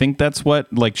 I think that's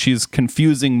what, like, she's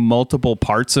confusing multiple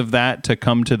parts of that to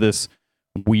come to this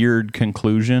weird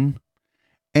conclusion.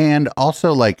 And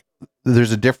also, like,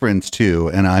 there's a difference too,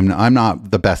 and I'm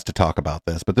not the best to talk about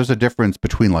this, but there's a difference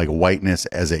between like whiteness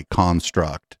as a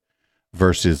construct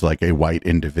versus like a white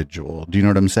individual. Do you know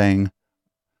what I'm saying?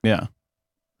 Yeah.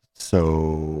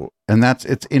 So, and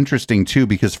it's interesting too,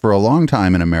 because for a long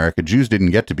time in America, Jews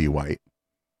didn't get to be white.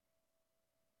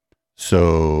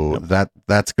 So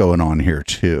that's going on here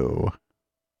too.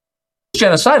 It's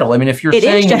genocidal. I mean, if you're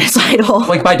saying it is genocidal,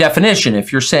 like by definition,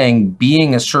 if you're saying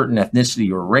being a certain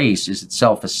ethnicity or race is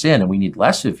itself a sin and we need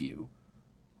less of you,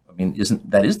 I mean,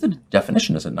 that is the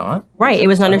definition, is it not? Right. It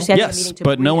was an understanding. Yes,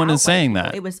 but no one is saying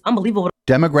that. It was unbelievable.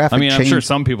 Demographic I mean, change. I'm sure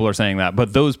some people are saying that,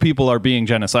 but those people are being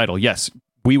genocidal. Yes,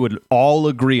 we would all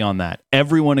agree on that.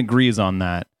 Everyone agrees on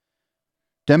that.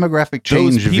 Demographic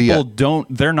change those people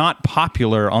they're not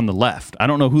popular on the left. I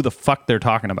don't know who the fuck they're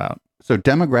talking about. So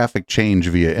demographic change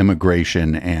via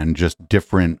immigration and just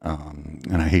different,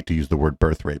 and I hate to use the word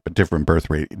birth rate, but different birth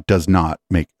rate does not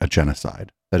make a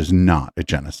genocide. That is not a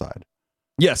genocide.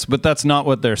 Yes, but that's not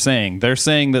what they're saying. They're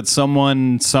saying that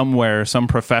someone somewhere, some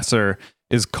professor,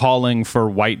 is calling for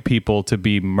white people to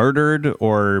be murdered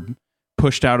or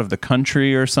pushed out of the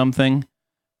country or something.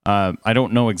 I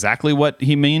don't know exactly what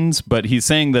he means, but he's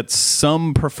saying that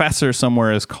some professor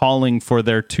somewhere is calling for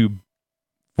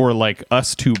like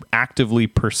us to actively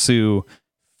pursue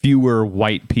fewer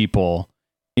white people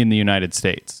in the United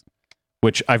States,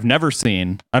 which I've never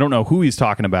seen. I don't know who he's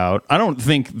talking about. I don't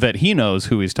think that he knows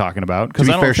who he's talking about, because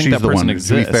I don't think that person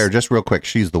exists. To be fair, just real quick,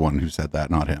 she's the one who said that,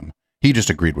 not him. He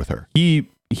just agreed with her. He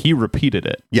repeated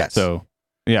it. Yes. So,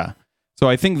 yeah. So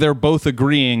I think they're both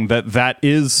agreeing that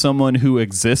is someone who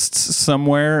exists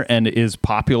somewhere and is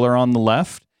popular on the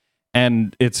left,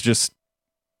 and it's just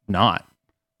not.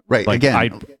 Right. Like,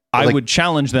 again, I would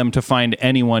challenge them to find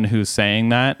anyone who's saying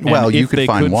that. And well, you if could they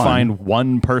find could one. find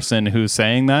one person who's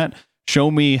saying that,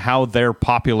 show me how they're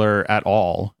popular at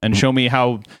all, and show me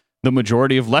how the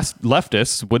majority of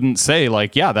leftists wouldn't say,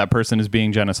 like, yeah, that person is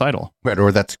being genocidal. Right,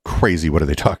 or that's crazy. What are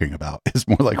they talking about? It's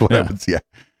more like what happens. Yeah.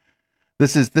 They're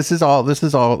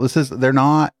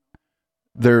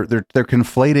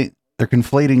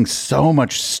conflating so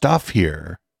much stuff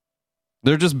here.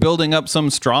 They're just building up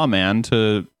some straw man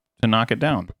to knock it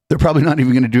down. They're probably not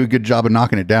even going to do a good job of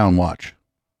knocking it down. Watch.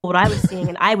 What I was seeing,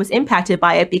 and I was impacted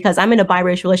by it because I'm in a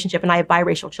biracial relationship and I have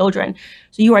biracial children.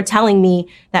 So you are telling me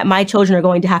that my children are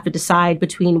going to have to decide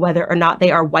between whether or not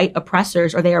they are white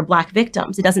oppressors or they are black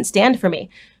victims. It doesn't stand for me.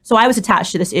 So I was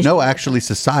attached to this issue. No, actually,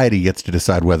 society gets to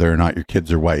decide whether or not your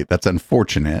kids are white. That's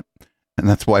unfortunate. And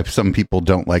that's why some people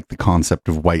don't like the concept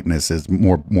of whiteness as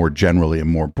more generally and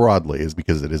more broadly, is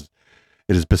because it is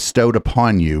bestowed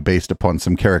upon you based upon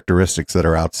some characteristics that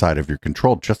are outside of your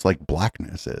control, just like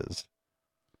blackness is.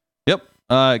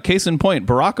 Yep. Case in point,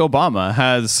 Barack Obama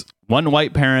has one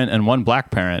white parent and one black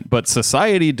parent, but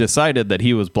society decided that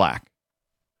he was black.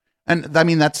 And I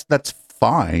mean, that's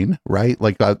fine, right?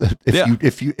 Like unless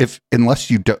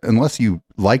you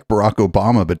like Barack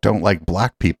Obama but don't like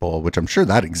black people, which I'm sure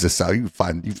that exists out, you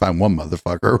find one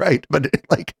motherfucker, right? But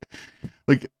like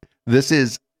this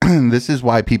is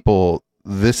why people,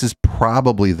 this is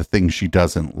probably the thing she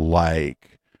doesn't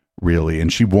like, really,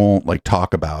 and she won't like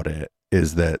talk about it,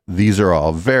 is that these are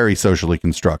all very socially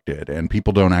constructed and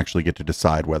people don't actually get to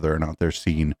decide whether or not they're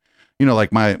seen. You know,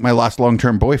 like my last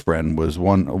long-term boyfriend was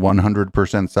 100%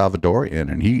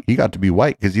 Salvadorian, and he got to be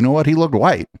white because, you know what, he looked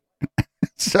white.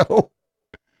 So,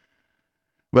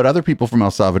 but other people from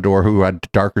El Salvador who had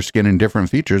darker skin and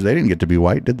different features, they didn't get to be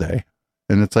white, did they?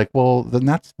 And it's like, well, then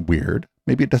that's weird.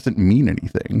 Maybe it doesn't mean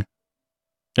anything.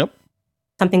 Yep.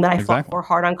 Something that I fought for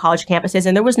hard on college campuses,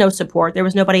 and there was no support. There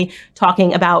was nobody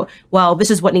talking about, well, this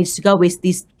is what needs to go.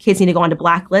 These kids need to go onto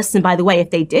blacklists. And by the way,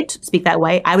 if they did speak that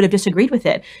way, I would have disagreed with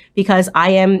it, because I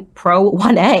am pro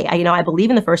 1A. I believe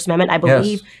in the First Amendment. I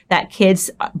believe that kids,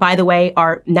 by the way,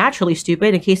 are naturally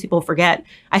stupid. In case people forget,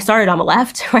 I started on the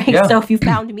left, right? Yeah. So if you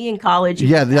found me in college,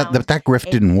 that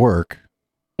grift didn't work.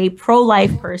 a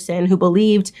pro-life person who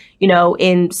believed,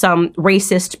 in some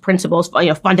racist principles,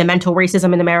 fundamental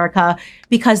racism in America,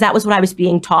 because that was what I was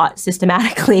being taught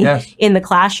systematically in the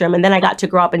classroom. And then I got to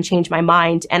grow up and change my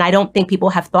mind. And I don't think people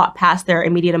have thought past their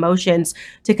immediate emotions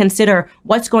to consider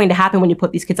what's going to happen when you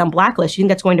put these kids on blacklists. You think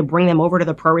that's going to bring them over to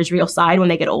the pro-Israel side when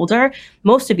they get older?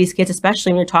 Most of these kids,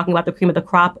 especially when you're talking about the cream of the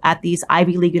crop at these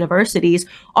Ivy League universities,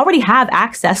 already have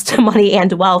access to money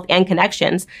and wealth and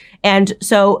connections. And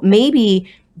so maybe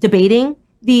debating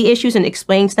the issues and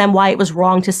explaining to them why it was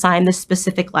wrong to sign this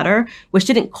specific letter, which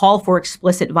didn't call for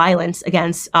explicit violence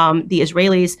against the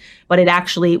Israelis, but it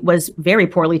actually was very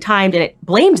poorly timed, and it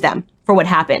blamed them for what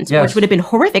happened, which would have been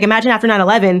horrific. Imagine after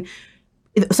 9/11,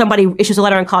 somebody issues a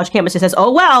letter on college campus that says,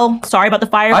 "Oh well, sorry about the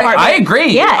fire department." I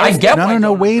agree. Yeah, I get.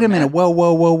 No. Wait a minute.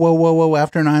 Whoa.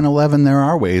 After 9/11, there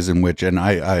are ways in which, and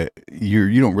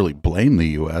you don't really blame the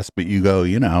U.S., but you go,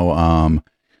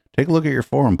 take a look at your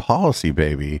foreign policy,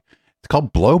 baby. It's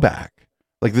called blowback.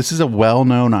 Like, this is a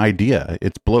well-known idea.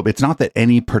 It's not that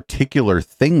any particular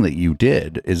thing that you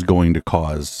did is going to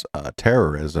cause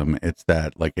terrorism. It's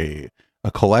that like a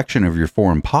collection of your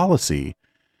foreign policy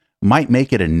might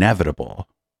make it inevitable,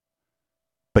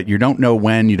 but you don't know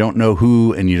when, you don't know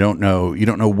who, and you don't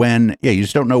know when. Yeah, you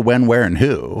just don't know when, where, and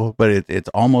who. But it's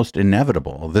almost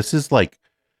inevitable. This is like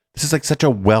such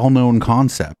a well-known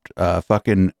concept.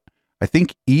 I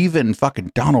think even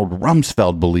fucking Donald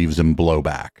Rumsfeld believes in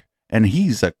blowback, and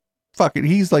he's like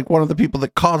one of the people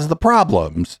that caused the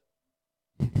problems.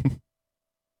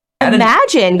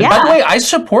 Imagine, yeah. By the way, I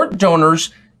support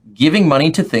donors giving money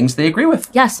to things they agree with.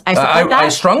 Yes, I support that. I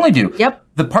strongly do. Yep.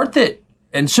 The part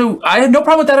and so I had no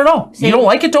problem with that at all. Same. You don't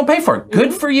like it, don't pay for it.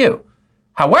 Good for you.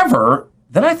 However,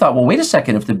 then I thought, well, wait a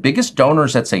second. If the biggest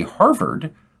donors at, say,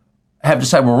 Harvard have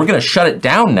decided, well, we're going to shut it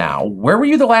down now. Where were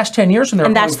you the last 10 years when they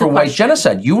were calling for white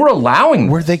genocide? You were allowing.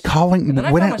 Were they calling?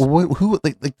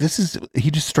 This is,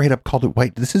 he just straight up called it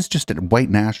white. This is just a white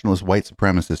nationalist, white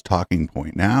supremacist talking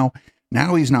point. Now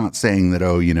he's not saying that,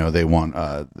 they want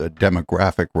the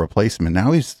demographic replacement.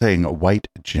 Now he's saying a white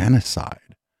genocide.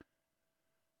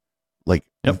 Like,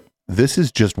 this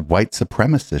is just white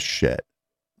supremacist shit.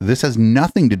 This has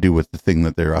nothing to do with the thing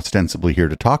that they're ostensibly here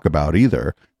to talk about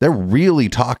either. They're really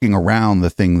talking around the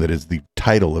thing that is the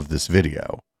title of this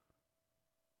video.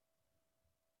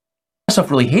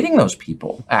 Myself really hating those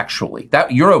people, actually.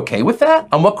 That you're okay with that?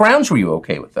 On what grounds were you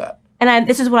okay with that? And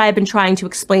this is what I've been trying to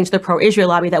explain to the pro-Israel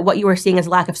lobby, that what you are seeing as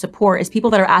lack of support is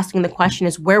people that are asking the question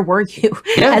is, where were you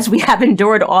as we have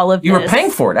endured all of this? You were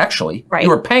paying for it, actually. Right. You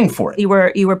were paying for it. You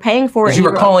were paying for it. You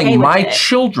were calling my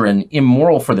children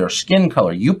immoral for their skin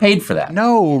color. You paid for that.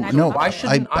 No. Why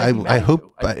shouldn't I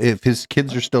hope if his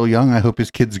kids are still young, I hope his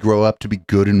kids grow up to be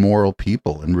good and moral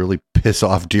people and really piss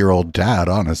off dear old dad,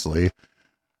 honestly.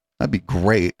 That'd be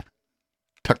great.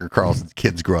 Tucker Carlson's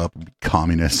kids grow up and be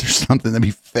communists or something. That'd be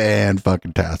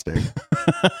fan-fucking-tastic.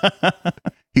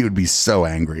 He would be so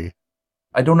angry.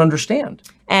 I don't understand.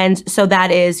 And so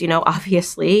that is,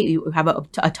 obviously you have a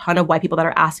ton of white people that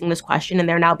are asking this question, and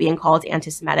they're now being called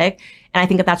anti-Semitic. And I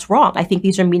think that that's wrong. I think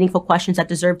these are meaningful questions that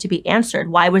deserve to be answered.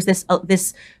 Why was this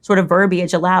sort of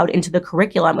verbiage allowed into the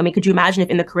curriculum? I mean, could you imagine if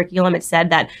in the curriculum it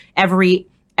said that every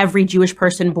Jewish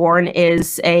person born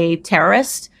is a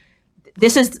terrorist?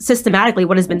 This is systematically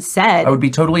what has been said. I would be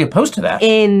totally opposed to that.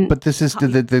 But this is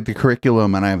the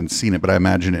curriculum, and I haven't seen it, but I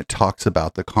imagine it talks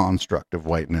about the construct of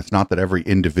whiteness, not that every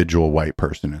individual white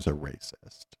person is a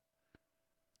racist.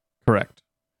 Correct.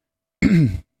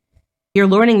 You're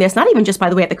learning this, not even just, by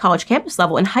the way, at the college campus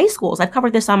level, in high schools. I've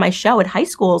covered this on my show at high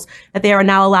schools, that they are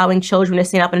now allowing children to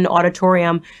stand up in an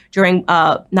auditorium during,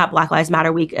 not Black Lives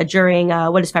Matter week, during,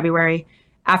 what is February?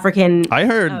 African. I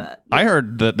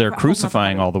heard that they're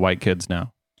crucifying all the white kids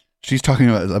now. She's talking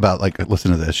about like,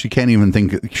 listen to this. She can't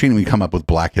even come up with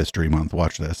Black History Month.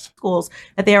 Watch this. Schools,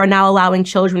 that they are now allowing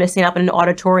children to stand up in an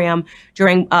auditorium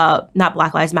during, not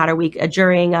Black Lives Matter week,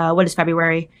 during, what is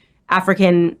February?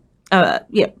 African,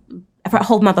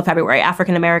 whole month of February,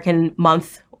 African American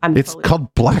month. It's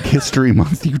called Black History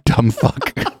Month, you dumb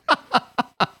fuck.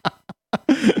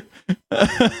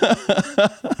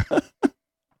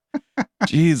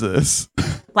 Jesus.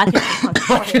 Black History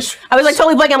Month. I was like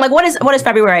totally blanking. I'm like, what is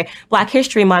February? Black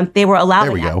History Month. They were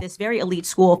allowing at this very elite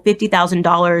school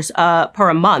 $50,000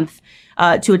 per month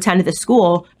to attend the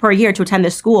school, per year to attend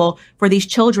the school, for these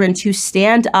children to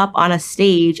stand up on a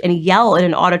stage and yell in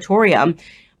an auditorium.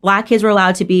 Black kids were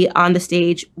allowed to be on the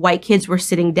stage. White kids were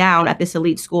sitting down at this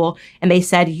elite school, and they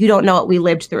said, "You don't know what we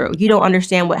lived through. You don't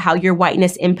understand how your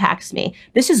whiteness impacts me."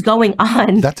 This is going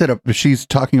on. That's it. She's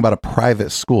talking about a private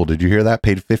school. Did you hear that?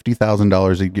 Paid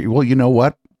 $50,000 a year. Well, you know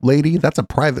what, lady? That's a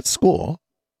private school.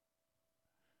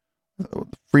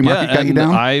 Free market got you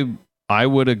down? I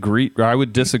would agree, or I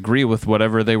would disagree with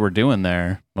whatever they were doing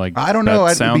there. Like, I don't know.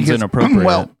 That sounds inappropriate.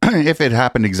 Well, if it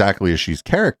happened exactly as she's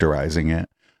characterizing it,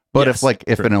 but Yes,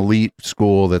 if an elite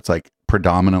school that's like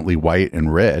predominantly white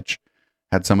and rich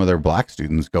had some of their black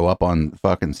students go up on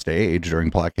fucking stage during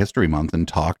Black History Month and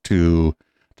talk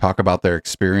about their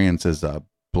experience as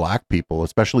black people,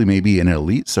 especially maybe in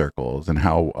elite circles, and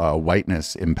how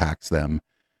whiteness impacts them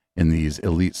in these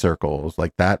elite circles,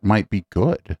 like that might be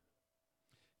good.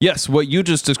 Yes, what you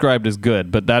just described is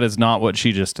good, but that is not what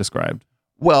she just described.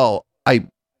 Well,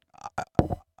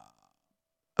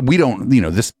 we don't,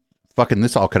 this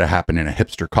all could have happened in a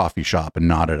hipster coffee shop and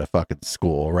not at a fucking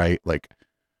school, right? Like,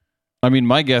 I mean,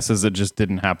 my guess is it just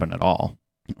didn't happen at all.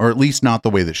 Or at least not the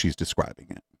way that she's describing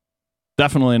it.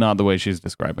 Definitely not the way she's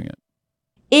describing it.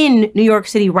 In New York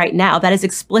City right now, that is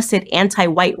explicit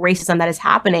anti-white racism that is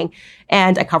happening.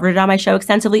 And I covered it on my show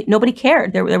extensively. Nobody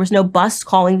cared. There was no bus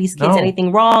calling these kids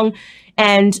anything wrong.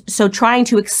 And so trying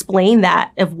to explain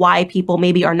that of why people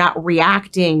maybe are not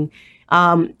reacting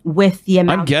with the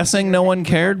amount. I'm guessing no one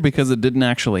cared because it didn't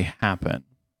actually happen.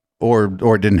 Or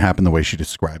it didn't happen the way she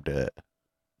described it.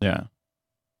 Yeah.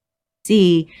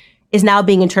 Is now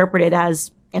being interpreted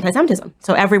as anti-Semitism.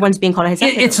 So everyone's being called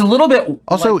anti-Semitism. It's a little bit...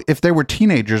 Also, if they were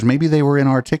teenagers, maybe they were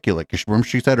inarticulate. Because remember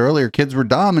she said earlier, kids were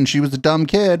dumb and she was a dumb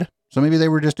kid. So maybe they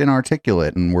were just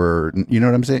inarticulate and were, you know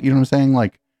what I'm saying? You know what I'm saying?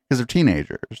 Like, because they're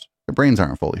teenagers. Their brains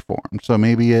aren't fully formed. So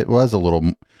maybe it was a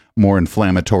little more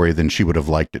inflammatory than she would have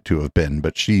liked it to have been.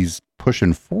 But she's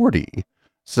pushing 40.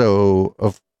 So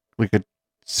like a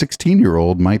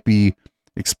 16-year-old might be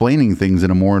explaining things in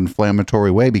a more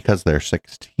inflammatory way because they're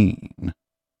 16.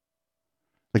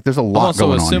 Like, there's a lot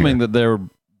going on. Also assuming that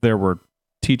there were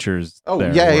teachers. Oh,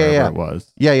 there, yeah. It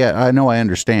was. Yeah. I know, I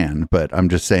understand, but I'm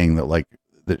just saying that, like,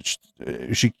 that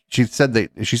she said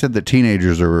that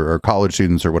teenagers or college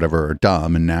students or whatever are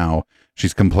dumb, and now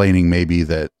she's complaining maybe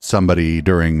that somebody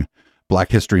during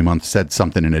Black History Month said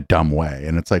something in a dumb way,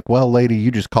 and it's like, well, lady,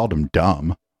 you just called them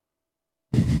dumb.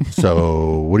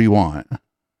 So what do you want?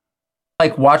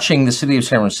 Like watching the city of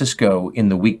San Francisco in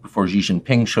the week before Xi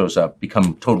Jinping shows up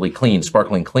become totally clean,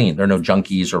 sparkling clean. There are no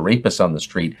junkies or rapists on the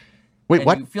street. Wait, and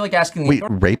what? You feel like asking... Wait,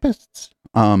 rapists?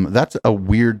 That's a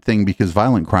weird thing because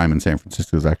violent crime in San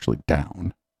Francisco is actually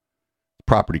down.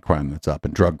 Property crime that's up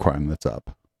and drug crime that's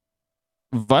up.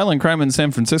 Violent crime in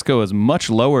San Francisco is much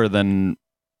lower than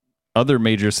other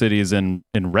major cities in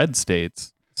red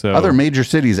states. So other major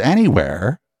cities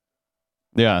anywhere.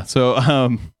 Yeah.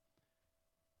 So,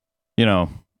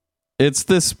 it's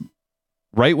this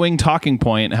right-wing talking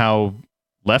point how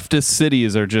leftist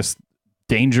cities are just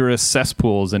dangerous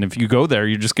cesspools, and if you go there,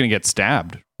 you're just going to get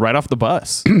stabbed right off the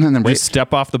bus. And then just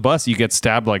step off the bus, you get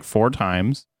stabbed like 4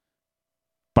 times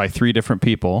by 3 different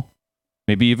people,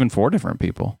 maybe even 4 different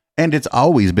people. And it's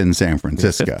always been San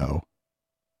Francisco.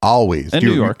 Always. And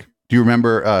New York. Do you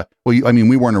remember, we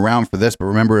weren't around for this, but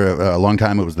remember a long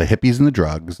time it was the hippies and the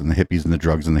drugs, and the hippies and the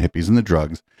drugs, and the hippies and the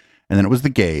drugs. And then it was the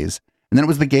gays. And then it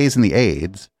was the gays and the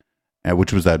AIDS,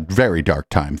 which was a very dark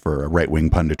time for right-wing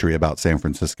punditry about San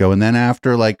Francisco. And then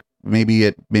after, like, maybe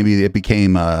it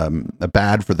became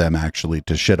bad for them actually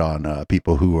to shit on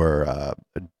people who are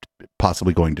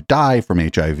possibly going to die from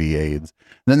HIV AIDS.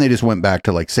 And then they just went back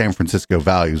to like San Francisco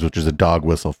values, which is a dog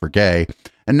whistle for gay.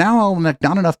 And now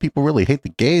not enough people really hate the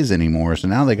gays anymore. So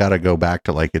now they got to go back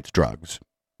to like it's drugs.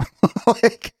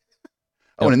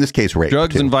 And in this case, rape.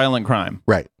 Drugs too. and violent crime.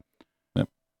 Right.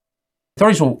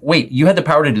 Authorities will, wait, you had the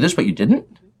power to do this, but you didn't?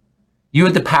 You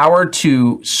had the power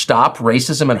to stop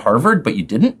racism at Harvard, but you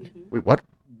didn't? Wait, what?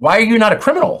 Why are you not a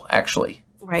criminal, actually,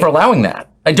 Right. for allowing that?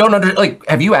 I don't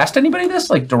have you asked anybody this?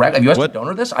 Like, direct? Have you asked a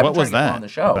donor this? What was that on the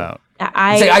show. about?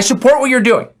 I support what you're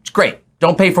doing. It's great.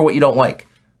 Don't pay for what you don't like.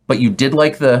 But you did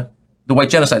like the white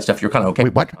genocide stuff. You're kind of okay.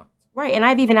 Wait, what? Right, and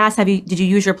I've even asked, did you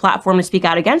use your platform to speak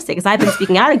out against it? Because I've been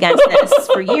speaking out against this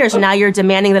for years, and now you're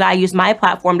demanding that I use my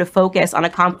platform to focus on a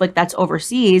conflict that's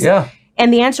overseas. Yeah.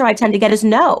 And the answer I tend to get is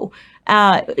no.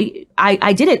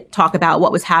 I didn't talk about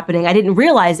what was happening. I didn't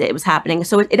realize it was happening.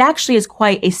 So it actually is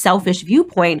quite a selfish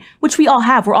viewpoint, which we all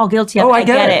have. We're all guilty of it. I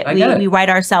get it. We write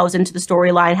ourselves into the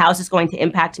storyline. How is this going to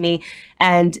impact me?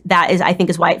 And that is, I think,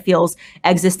 is why it feels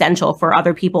existential for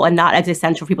other people and not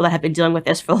existential for people that have been dealing with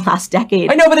this for the last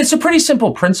decade. I know, but it's a pretty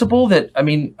simple principle that,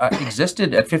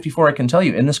 existed at 54, I can tell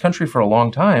you, in this country for a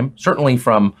long time, certainly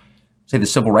from, say, the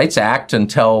Civil Rights Act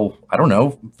until,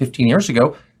 15 years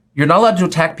ago. You're not allowed to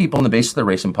attack people on the basis of their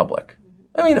race in public.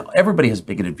 I mean, everybody has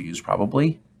bigoted views,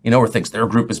 probably, or thinks their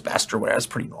group is best or whatever. It's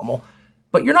pretty normal.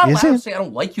 But you're not Is allowed it? to say I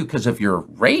don't like you because of your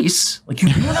race. Like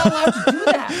you're not allowed to do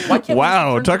that. Why can't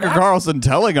Wow, Tucker Carlson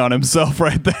telling on himself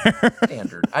right there.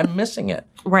 standard? I'm missing it.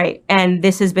 Right. And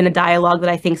this has been a dialogue that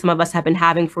I think some of us have been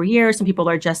having for years. Some people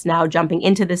are just now jumping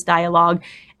into this dialogue.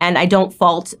 And I don't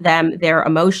fault them, their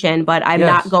emotion, but I'm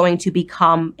not going to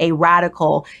become a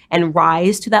radical and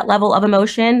rise to that level of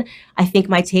emotion. I think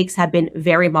my takes have been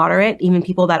very moderate. Even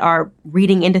people that are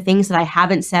reading into things that I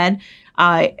haven't said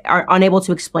are unable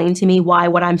to explain to me why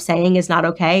what I'm saying is not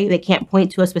okay. They can't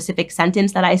point to a specific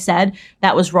sentence that I said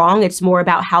that was wrong. It's more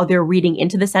about how they're reading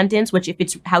into the sentence, which if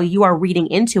it's how you are reading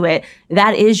into it,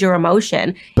 that is your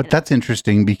emotion. But that's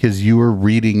interesting because you were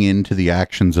reading into the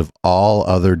actions of all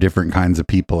other different kinds of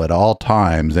people at all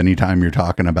times. Anytime you're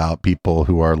talking about people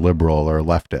who are liberal or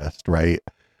leftist, right?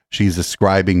 She's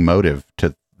ascribing motive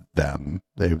to them.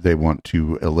 They want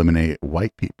to eliminate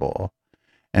white people.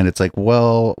 And it's like,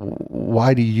 well,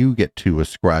 why do you get to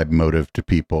ascribe motive to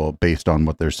people based on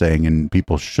what they're saying, and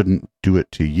people shouldn't do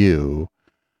it to you?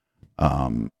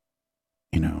 You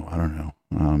know, I don't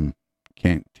know.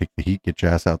 Can't take the heat, get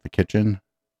your ass out the kitchen.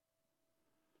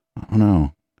 I don't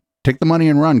know. Take the money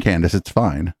and run, Candace. It's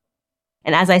fine.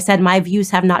 And as I said, my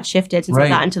views have not shifted since I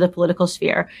got into the political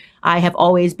sphere. I have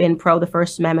always been pro the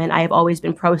First Amendment. I have always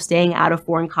been pro staying out of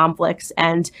foreign conflicts.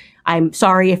 And I'm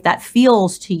sorry if that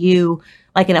feels to you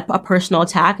like a personal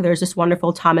attack. There's this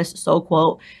wonderful Thomas Sowell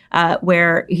quote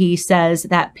where he says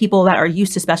that people that are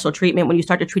used to special treatment, when you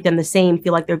start to treat them the same,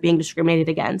 feel like they're being discriminated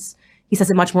against. He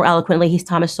says it much more eloquently. He's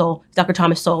Dr.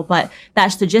 Thomas Sowell, but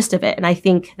that's the gist of it. And I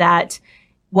think that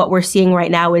what we're seeing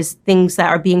right now is things that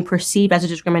are being perceived as a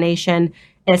discrimination,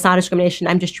 and it's not discrimination.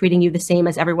 I'm just treating you the same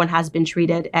as everyone has been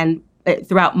treated. And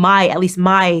throughout at least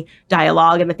my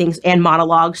dialogue and the things and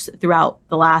monologues throughout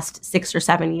the last 6 or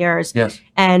 7 years. Yes.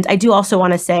 And I do also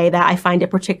want to say that I find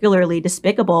it particularly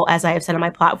despicable, as I have said on my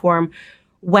platform,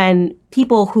 when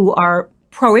people who are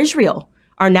pro-Israel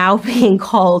are now being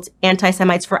called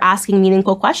anti-Semites for asking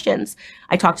meaningful questions.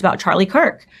 I talked about Charlie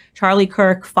Kirk. Charlie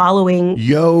Kirk following...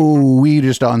 We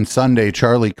just on Sunday,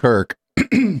 Charlie Kirk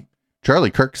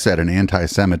said an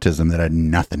anti-Semitism that had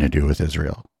nothing to do with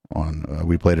Israel.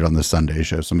 We played it on the Sunday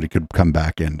show. Somebody could come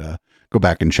back and go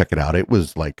back and check it out. It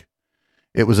was like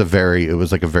a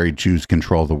very Jews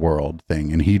control the world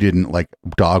thing. And he didn't like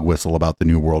dog whistle about the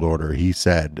New World Order. He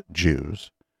said Jews.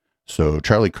 So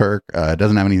Charlie Kirk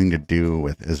doesn't have anything to do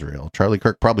with Israel. Charlie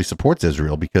Kirk probably supports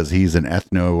Israel because he's a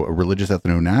religious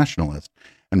ethno-nationalist.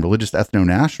 And religious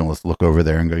ethno-nationalists look over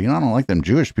there and go, I don't like them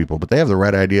Jewish people, but they have the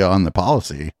right idea on the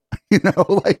policy.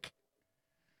 On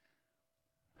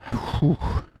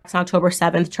October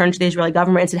 7th, turned to the Israeli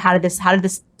government and said, how did this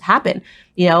happen?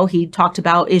 He talked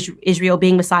about Israel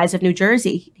being the size of New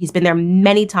Jersey. He's been there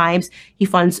many times. He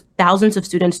funds thousands of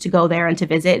students to go there and to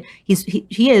visit.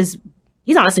 He's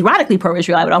honestly radically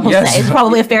pro-Israel, I would almost say. It's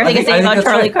probably a fair thing to say about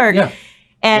Charlie Kirk. Yeah.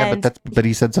 But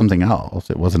he said something else.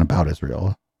 It wasn't about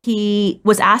Israel. He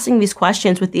was asking these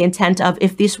questions with the intent of,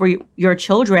 if these were your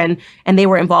children and they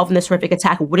were involved in this horrific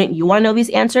attack, wouldn't you want to know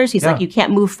these answers? He's like, you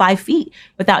can't move 5 feet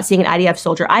without seeing an IDF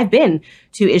soldier. I've been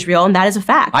to Israel, and that is a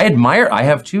fact. I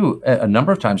have too, a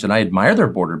number of times, and I admire their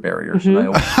border barriers.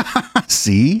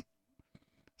 Mm-hmm.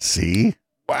 See?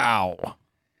 Wow.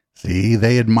 See,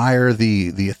 they admire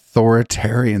the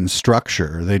authoritarian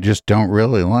structure. They just don't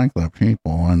really like the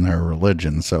people and their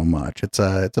religion so much. It's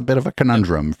a bit of a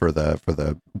conundrum for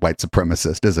the white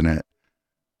supremacist, isn't it?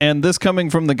 And this coming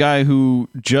from the guy who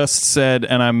just said,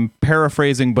 and I'm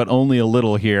paraphrasing but only a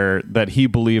little here, that he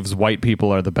believes white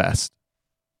people are the best.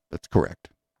 That's correct.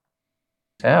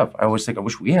 I always think, I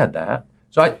wish we had that.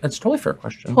 So it's a totally fair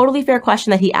question. Totally fair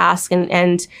question that he asked,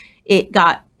 and it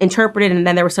got interpreted, and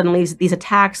then there were suddenly these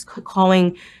attacks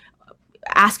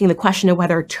asking the question of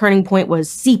whether Turning Point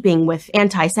was seeping with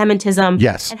anti-Semitism.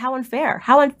 Yes. And how unfair.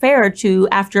 How unfair to,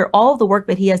 after all of the work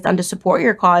that he has done to support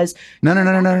your cause. No.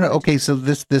 Okay, so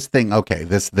this thing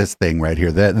right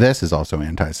here, this is also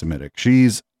anti-Semitic.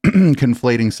 She's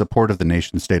conflating support of the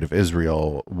nation state of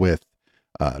Israel with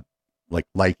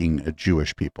liking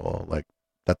Jewish people.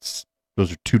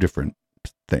 Those are two different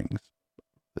things.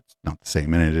 It's not the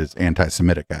same, and it is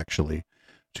anti-Semitic actually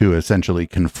to essentially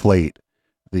conflate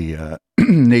the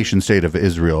nation state of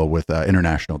Israel with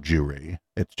international Jewry.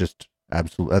 It's just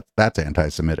that's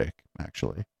anti-Semitic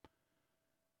actually.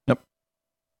 Yep.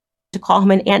 To call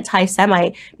him an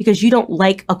anti-Semite because you don't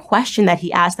like a question that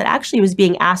he asked that actually was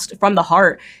being asked from the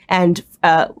heart and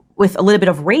with a little bit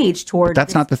of rage toward. But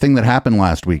that's not the thing that happened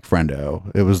last week,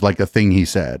 friendo. It was like a thing he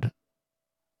said.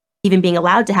 Even being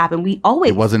allowed to happen. We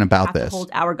always it wasn't about have this. To hold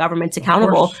our governments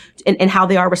accountable in how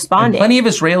they are responding. And plenty of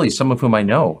Israelis, some of whom I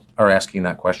know, are asking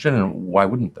that question, and why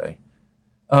wouldn't they?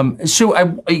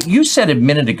 You said a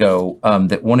minute ago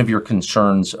that one of your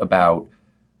concerns about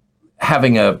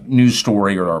having a news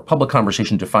story or a public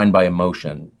conversation defined by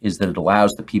emotion is that it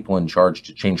allows the people in charge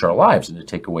to change our lives and to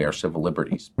take away our civil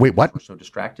liberties. Wait, what? We're so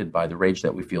distracted by the rage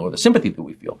that we feel or the sympathy that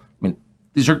we feel. I mean,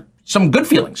 these are some good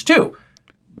feelings too,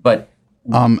 but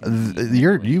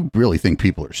you really think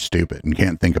people are stupid and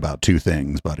can't think about two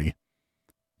things, buddy.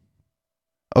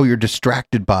 Oh, you're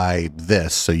distracted by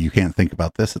this, so you can't think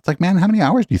about this. It's like, man, how many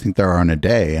hours do you think there are in a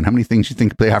day, and how many things you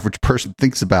think the average person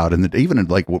thinks about, and that even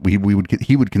like what he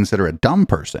would consider a dumb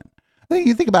person. I think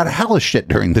you think about a hell of shit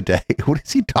during the day. What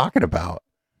is he talking about?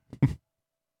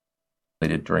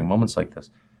 During moments like this,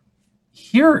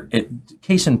 here,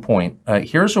 case in point,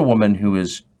 here's a woman who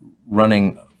is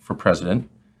running for president,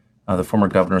 the former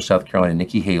governor of South Carolina,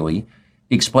 Nikki Haley,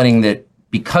 explaining that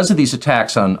because of these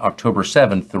attacks on October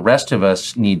 7th, the rest of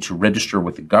us need to register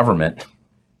with the government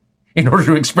in order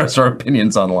to express our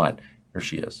opinions online. Here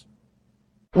she is.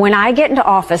 When I get into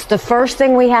office, the first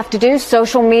thing we have to do,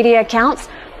 social media accounts,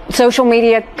 social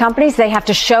media companies, they have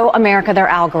to show America their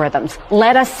algorithms.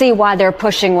 Let us see why they're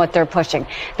pushing what they're pushing.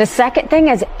 The second thing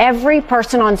is every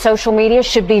person on social media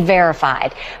should be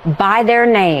verified by their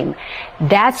name.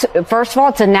 That's, first of all,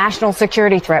 it's a national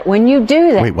security threat. When you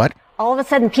do that. Wait, what? All of a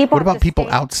sudden, people. What about people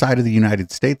outside of the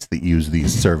United States that use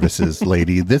these services,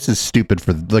 lady? This is stupid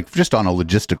for like just on a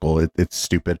logistical. It's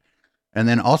stupid. And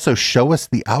then also show us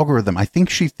the algorithm. I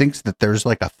think she thinks that there's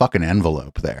like a fucking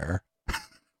envelope there.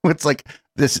 It's like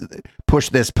this: push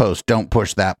this post, don't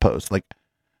push that post. Like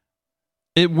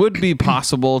it would be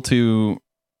possible to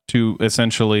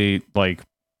essentially like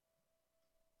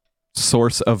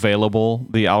source available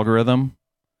the algorithm.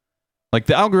 Like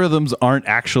the algorithms aren't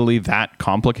actually that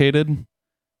complicated.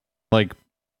 Like,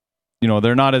 you know,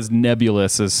 they're not as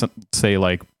nebulous as say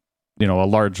like, you know, a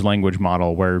large language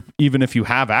model where even if you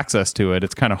have access to it,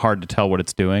 it's kind of hard to tell what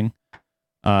it's doing.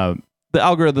 The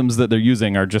algorithms that they're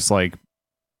using are just like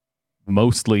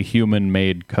mostly human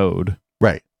made code.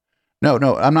 Right. No,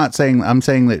 I'm not saying, I'm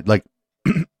saying that like,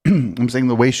 I'm saying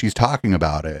the way she's talking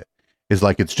about it is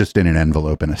like it's just in an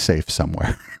envelope in a safe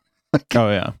somewhere. Like, oh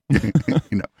yeah.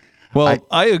 You know. Well,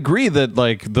 I agree that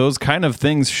like those kind of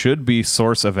things should be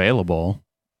source available,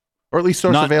 or at least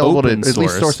source available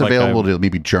to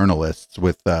maybe journalists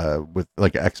with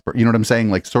like expert. You know what I'm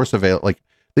saying? Like source available, like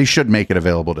they should make it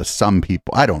available to some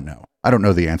people. I don't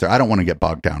know the answer. I don't want to get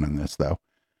bogged down in this though.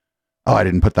 Oh, I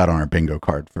didn't put that on our bingo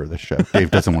card for this show.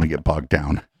 Dave doesn't want to get bogged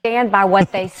down. Stand by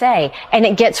what they say. And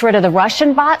it gets rid of the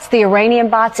Russian bots, the Iranian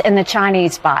bots, and the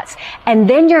Chinese bots. And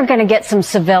then you're going to get some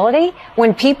civility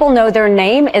when people know their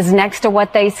name is next to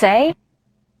what they say.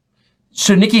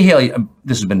 So Nikki Haley,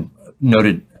 this has been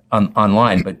noted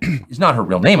online, but it's not her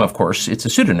real name, of course. It's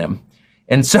a pseudonym.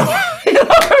 And so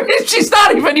she's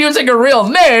not even using her real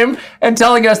name and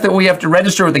telling us that we have to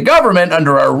register with the government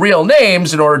under our real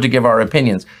names in order to give our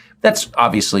opinions. That's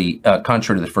obviously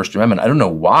contrary to the First Amendment. I don't know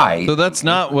why. So that's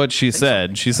not what she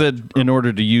said. She said in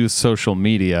order to use social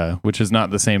media, which is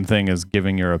not the same thing as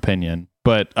giving your opinion.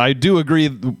 But I do agree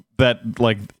that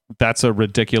like that's a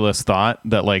ridiculous thought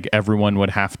that like everyone would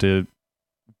have to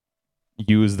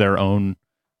use their own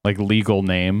like legal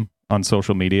name on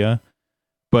social media.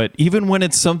 But even when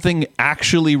it's something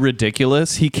actually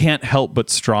ridiculous, he can't help but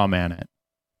strawman it.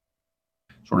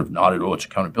 Sort of nodded, oh, it's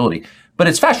accountability. But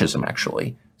it's fascism,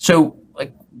 actually. So,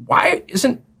 like, why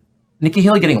isn't Nikki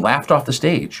Haley getting laughed off the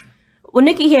stage? Well,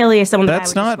 Nikki Haley is someone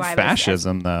that's not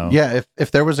fascism, though. Yeah, if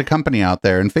there was a company out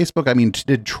there, and Facebook, I mean,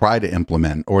 did try to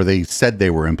implement, or they said they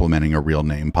were implementing a real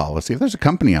name policy. If there's a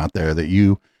company out there that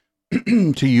you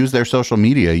to use their social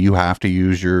media, you have to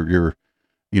use your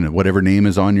you know, whatever name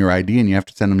is on your ID, and you have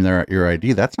to send them your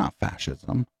ID. That's not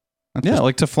fascism. That's yeah,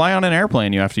 like to fly on an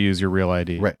airplane, you have to use your real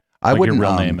ID. Right. I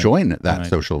wouldn't join that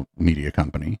social media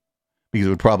company. Because it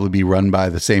would probably be run by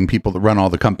the same people that run all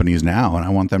the companies now, and I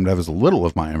want them to have as little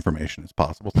of my information as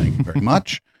possible. Thank you very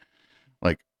much.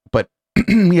 Like, but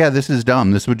yeah, this is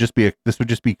dumb. This would just be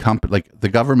like the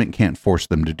government can't force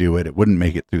them to do it. It wouldn't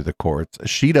make it through the courts.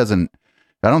 She doesn't.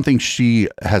 I don't think she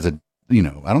has a. You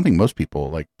know, I don't think most people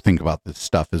like think about this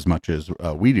stuff as much as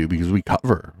we do because we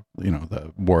cover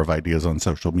the war of ideas on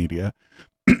social media.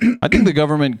 I think the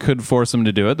government could force them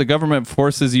to do it. The government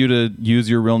forces you to use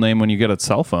your real name when you get a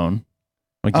cell phone.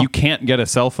 Like you can't get a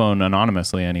cell phone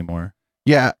anonymously anymore.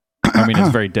 Yeah. I mean,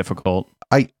 it's very difficult.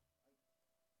 I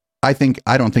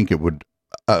don't think it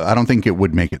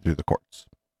would make it through the courts.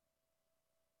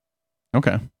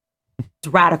 Okay.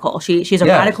 radical. She's a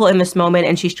radical in this moment,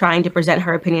 and she's trying to present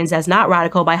her opinions as not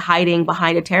radical by hiding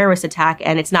behind a terrorist attack,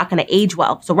 and it's not going to age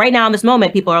well. So right now in this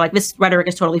moment, people are like, this rhetoric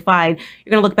is totally fine.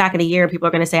 You're going to look back in a year and people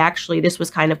are going to say, actually, this was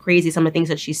kind of crazy. Some of the things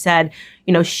that she said,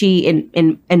 you know, she,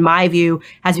 in my view,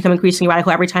 has become increasingly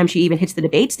radical every time she even hits the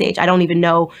debate stage. I don't even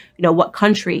know, you know, what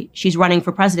country she's running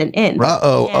for president in.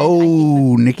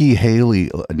 Nikki Haley.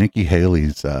 Nikki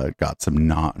Haley's got some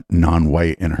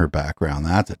non-white in her background.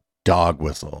 That's a dog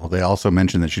whistle. They also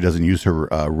mentioned that she doesn't use her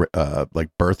like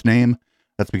birth name.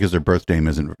 That's because her birth name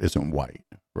isn't white,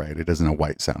 right? It isn't a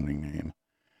white sounding name.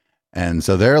 And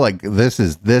so they're like, this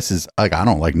is like, I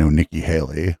don't like no Nikki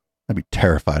Haley. I'd be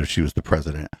terrified if she was the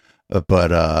president.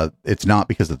 But it's not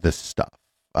because of this stuff.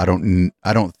 I don't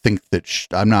think that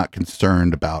I'm not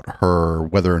concerned about her,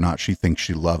 whether or not she thinks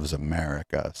she loves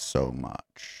America so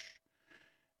much.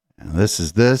 And this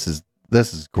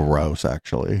is gross,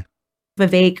 actually.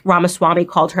 Vivek Ramaswamy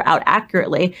called her out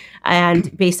accurately,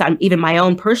 and based on even my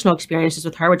own personal experiences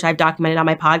with her, which I've documented on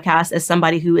my podcast, as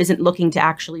somebody who isn't looking to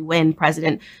actually win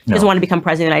president, doesn't want to become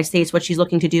president of the United States. What she's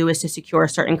looking to do is to secure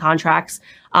certain contracts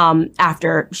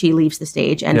after she leaves the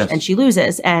stage and she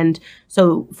loses. And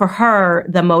so for her,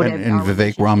 the motive and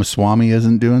Vivek Ramaswamy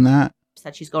isn't doing that.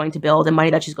 That she's going to build and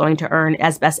money that she's going to earn,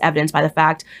 as best evidenced by the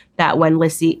fact that when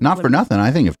for nothing,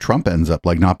 I think if Trump ends up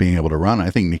like not being able to run,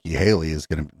 I think Nikki Haley is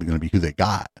going to be who they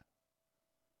got.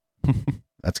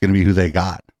 That's going to be who they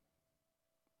got.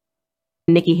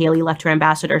 Nikki Haley left her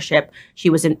ambassadorship, she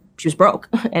was broke,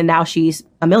 and now she's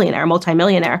a millionaire,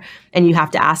 multimillionaire, and you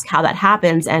have to ask how that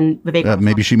happens. And Vivek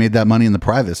maybe she made that money in the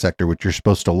private sector, which you're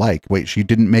supposed to like. Wait, she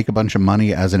didn't make a bunch of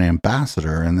money as an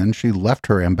ambassador, and then she left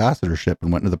her ambassadorship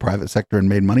and went into the private sector and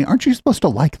made money. Aren't you supposed to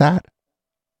like that?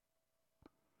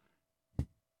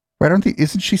 Right?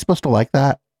 Isn't she supposed to like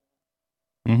that?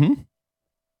 Mm-hmm.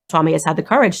 Swamy has had the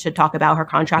courage to talk about her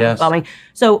contract with Boeing.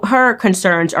 So her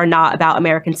concerns are not about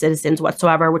American citizens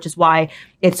whatsoever, which is why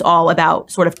it's all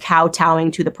about sort of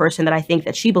kowtowing to the person that I think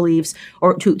that she believes,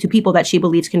 or to people that she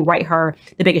believes can write her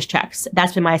the biggest checks.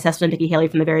 That's been my assessment of Nikki Haley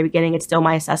from the very beginning. It's still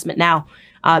my assessment now.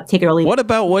 Take it or leave it. What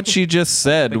about what she just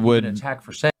said would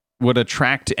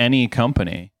attract any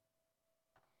company?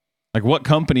 Like, what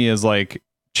company is like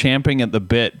champing at the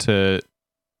bit to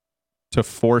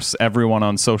force everyone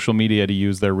on social media to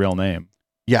use their real name?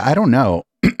 Yeah, I don't know.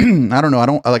 I don't know. I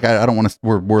don't want to.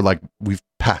 We're like, we've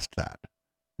passed that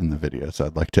in the video, so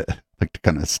I'd like to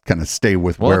kind of stay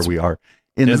with where we are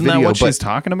in the video. Isn't that what she's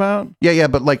talking about? Yeah,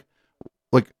 but like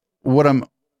what I'm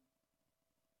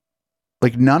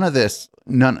like, none of this.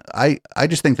 I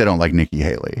just think they don't like Nikki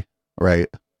Haley, right?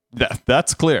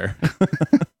 That's clear.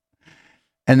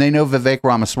 And they know Vivek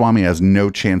Ramaswamy has no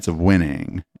chance of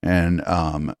winning. And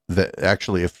that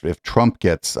actually, if Trump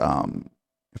gets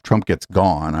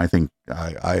gone, I think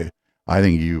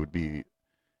you'd be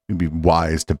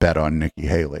wise to bet on Nikki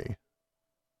Haley.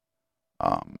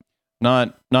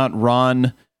 Not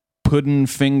Ron Puddin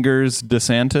Fingers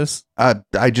DeSantis.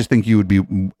 I just think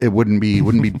it wouldn't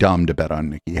be dumb to bet on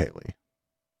Nikki Haley.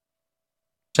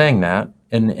 Saying that,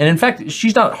 and in fact,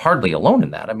 she's not hardly alone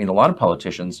in that. I mean, a lot of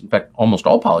politicians, in fact, almost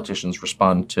all politicians,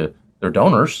 respond to their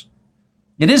donors.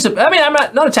 It is, I'm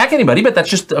not attacking anybody, but that's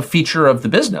just a feature of the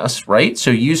business, right?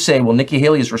 So you say, well, Nikki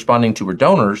Haley is responding to her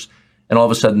donors, and all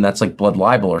of a sudden that's like blood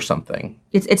libel or something.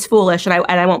 It's foolish, and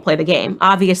I won't play the game.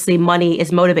 Obviously, money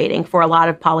is motivating for a lot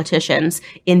of politicians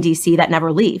in D.C. that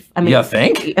never leave. I mean, you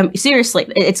think?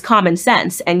 Seriously, it's common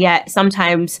sense, and yet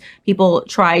sometimes people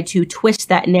try to twist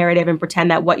that narrative and pretend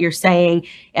that what you're saying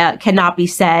cannot be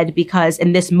said because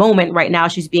in this moment right now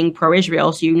she's being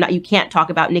pro-Israel, so you can't talk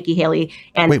about Nikki Haley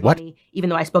and money. Even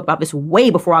though I spoke about this way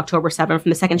before October 7th,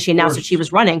 from the second she announced that she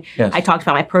was running, I talked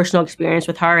about my personal experience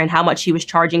with her and how much she was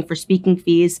charging for speaking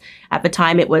fees. At the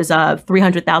time, it was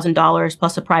 $300,000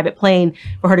 plus a private plane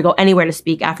for her to go anywhere to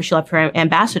speak after she left her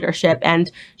ambassadorship. And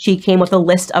she came with a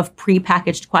list of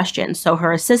prepackaged questions. So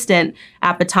her assistant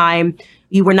at the time,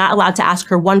 you were not allowed to ask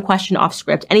her one question off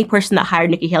script. Any person that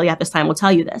hired Nikki Haley at this time will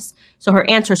tell you this. So her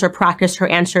answers are practiced, her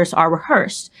answers are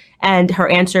rehearsed. And her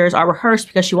answers are rehearsed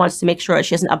because she wants to make sure that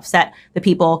she doesn't upset the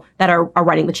people that are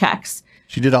writing the checks.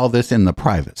 She did all this in the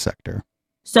private sector.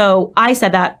 So I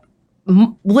said that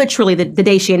literally the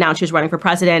day she announced she was running for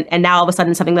president, and now all of a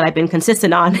sudden something that I've been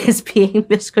consistent on is being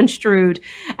misconstrued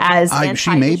as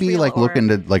she may be like looking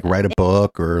to like write a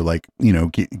book or like, you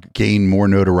know, gain more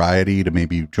notoriety to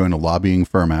maybe join a lobbying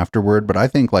firm afterward. But I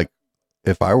think like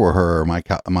if I were her, my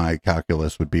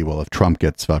calculus would be, well, if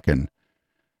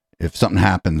something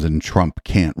happens and Trump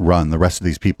can't run, the rest of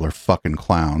these people are fucking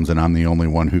clowns, and I'm the only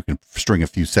one who can string a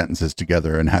few sentences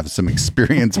together and have some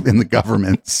experience in the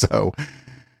government. So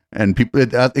And people,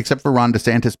 except for Ron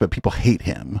DeSantis, but people hate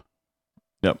him.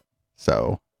 Yep.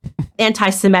 So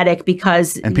anti-Semitic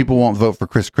because and people won't vote for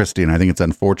Chris Christie, and I think it's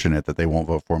unfortunate that they won't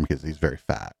vote for him because he's very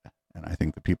fat. And I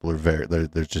think the people are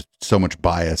there's just so much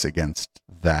bias against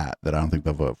that I don't think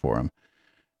they'll vote for him.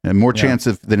 And more chance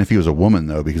than if he was a woman,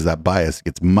 though, because that bias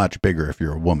gets much bigger if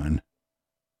you're a woman.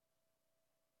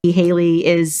 Haley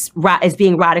is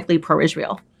being radically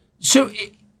pro-Israel. So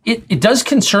it does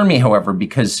concern me, however,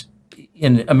 because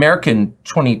in American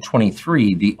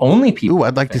 2023, the only people... Ooh,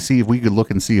 I'd like to see if we could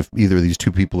look and see if either of these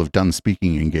two people have done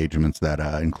speaking engagements that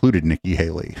included Nikki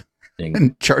Haley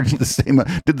and charged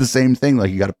did the same thing.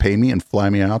 Like, you got to pay me and fly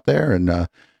me out there and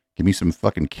give me some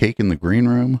fucking cake in the green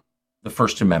room. The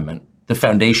First Amendment, the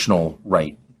foundational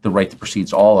right, the right that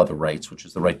precedes all other rights, which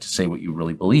is the right to say what you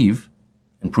really believe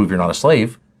and prove you're not a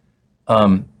slave.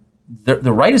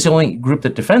 The right is the only group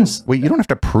that defends. Wait, you don't have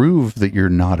to prove that you're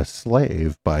not a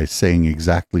slave by saying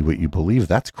exactly what you believe.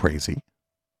 That's crazy.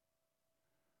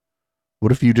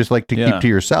 What if you just like to keep to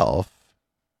yourself?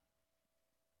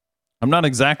 I'm not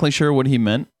exactly sure what he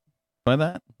meant by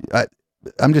that.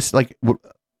 I'm just like,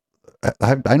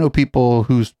 I know people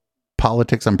whose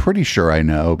politics I'm pretty sure I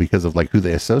know because of like who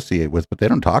they associate with, but they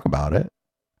don't talk about it.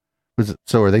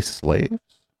 So are they slaves?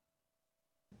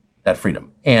 That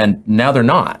freedom. And now they're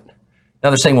not. Now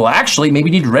they're saying, well, actually,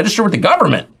 maybe you need to register with the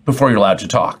government before you're allowed to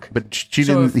talk. But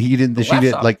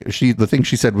the thing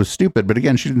she said was stupid. But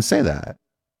again, she didn't say that.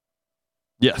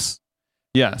 Yes.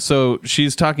 Yeah. So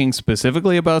she's talking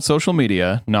specifically about social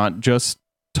media, not just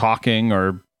talking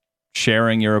or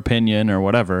sharing your opinion or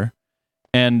whatever.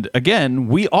 And again,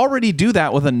 we already do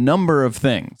that with a number of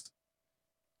things.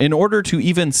 In order to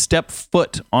even step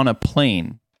foot on a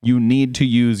plane, you need to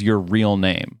use your real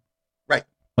name.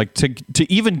 Like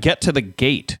to even get to the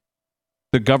gate,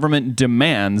 the government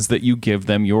demands that you give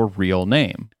them your real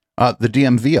name. The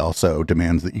DMV also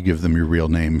demands that you give them your real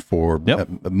name for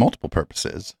multiple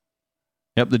purposes.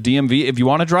 Yep, the DMV, if you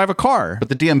want to drive a car. But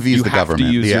the DMV is the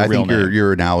government. Yeah, I think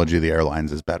your analogy of the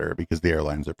airlines is better because the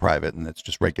airlines are private and it's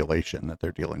just regulation that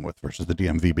they're dealing with versus the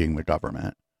DMV being the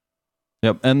government.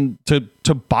 Yep, and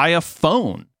to buy a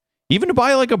phone, even to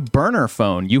buy like a burner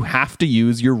phone, you have to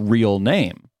use your real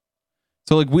name.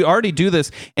 So like we already do this,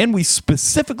 and we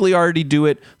specifically already do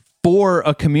it for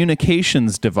a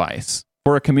communications device,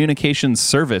 for a communications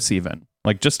service even.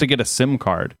 Like just to get a SIM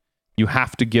card, you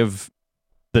have to give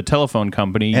the telephone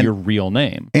company your real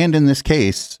name. And in this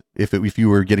case, if you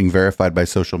were getting verified by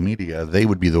social media, they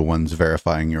would be the ones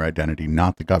verifying your identity,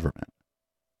 not the government.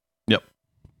 Yep.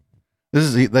 This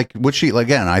is like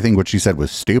again, I think what she said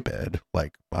was stupid.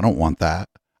 Like, I don't want that.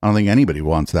 I don't think anybody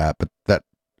wants that, but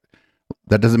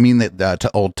that doesn't mean that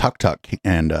old Tuck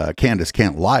and Candace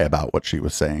can't lie about what she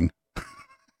was saying.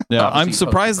 Yeah, I'm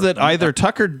surprised that either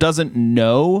Tucker doesn't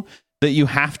know that you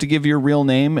have to give your real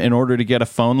name in order to get a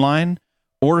phone line,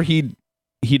 or he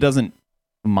doesn't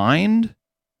mind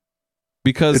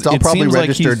because it's all probably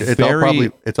registered.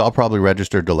 Like it's all probably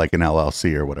registered to like an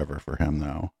LLC or whatever for him,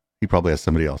 though. He probably has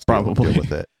somebody else to deal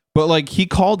with it. But like he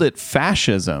called it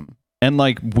fascism, and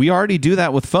like we already do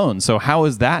that with phones. So how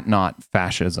is that not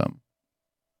fascism?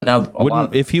 Now,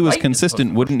 if he was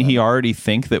consistent, wouldn't he already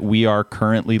think that we are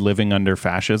currently living under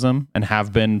fascism and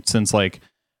have been since like,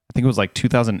 I think it was like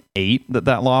 2008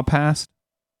 that law passed?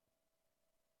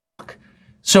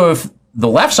 So if the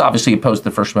left's obviously opposed to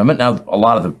the First Amendment, now a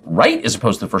lot of the right is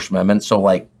opposed to the First Amendment. So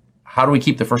like, how do we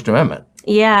keep the First Amendment?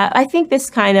 Yeah, I think this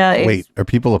kind of... Wait, are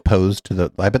people opposed to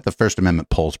the... I bet the First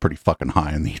Amendment polls pretty fucking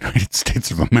high in the United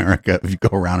States of America if you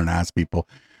go around and ask people,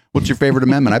 what's your favorite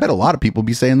amendment? I bet a lot of people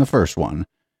be saying the first one.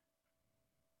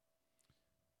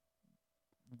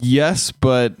 Yes,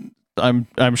 but I'm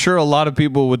sure a lot of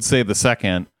people would say the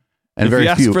second. And if you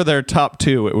ask for their top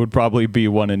two, it would probably be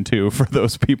 1 and 2 for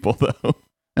those people, though.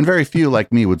 And very few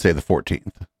like me would say the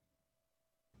 14th.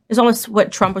 It's almost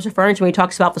what Trump was referring to when he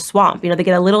talks about the swamp. You know, they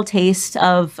get a little taste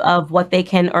of what they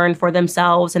can earn for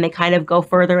themselves, and they kind of go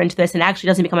further into this, and it actually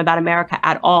doesn't become about America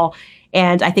at all.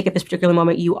 And I think at this particular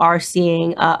moment, you are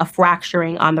seeing a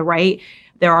fracturing on the right.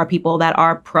 There are people that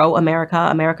are pro-America,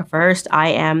 America first. I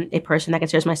am a person that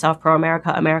considers myself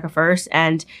pro-America, America first.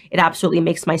 And it absolutely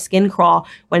makes my skin crawl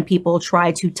when people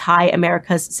try to tie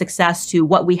America's success to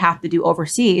what we have to do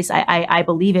overseas. I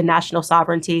believe in national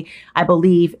sovereignty. I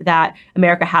believe that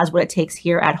America has what it takes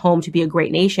here at home to be a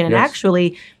great nation. And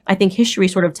actually, I think history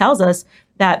sort of tells us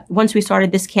that once we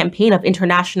started this campaign of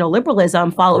international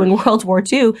liberalism following World War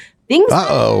II, things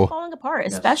started falling apart,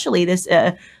 especially this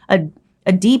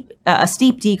a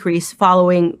steep decrease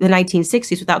following the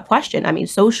 1960s, without question. I mean,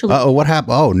 socially. What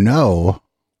happened? Oh no!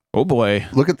 Oh boy.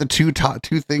 Look at the two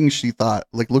things she thought.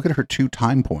 Like, look at her 2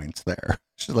 time points there.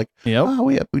 She's like, yep. Oh,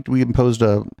 we imposed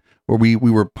we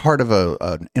were part of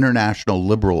an international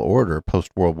liberal order post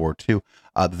World War II.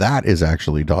 That is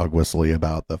actually dog whistly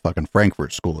about the fucking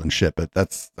Frankfurt School and shit. But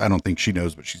I don't think she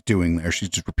knows what she's doing there. She's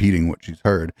just repeating what she's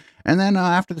heard. And then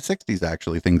after the 60s,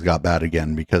 actually, things got bad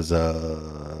again because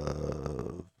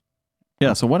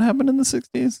yeah. So what happened in the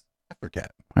 60s? I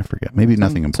forget. Maybe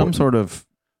nothing important.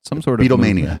 Some sort of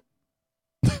Beatlemania.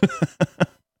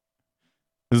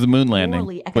 This is the moon landing.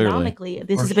 Morally, economically,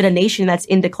 this has been a nation that's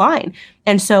in decline.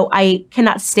 And so I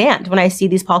cannot stand when I see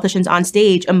these politicians on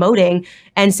stage emoting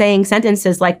and saying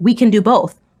sentences like, we can do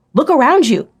both. Look around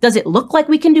you. Does it look like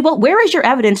we can do both? Where is your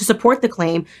evidence to support the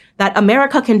claim that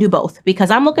America can do both? Because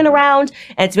I'm looking around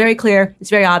and it's very clear, it's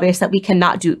very obvious that we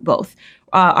cannot do both.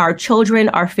 Our children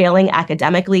are failing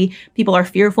academically. People are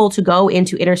fearful to go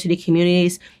into inner city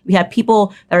communities. We have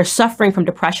people that are suffering from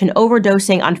depression,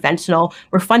 overdosing on fentanyl.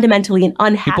 We're fundamentally an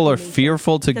unhappy people are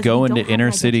fearful to go into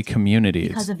inner city communities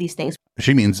because of these things.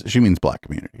 She means Black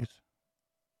communities.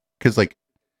 Because like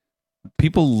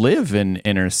people live in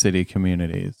inner city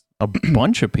communities. A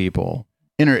bunch of people.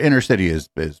 Inner city is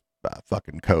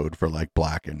fucking code for like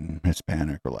Black and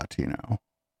Hispanic or Latino.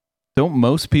 Don't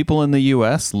most people in the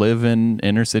U.S. live in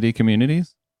inner city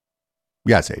communities?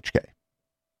 Yes, HK.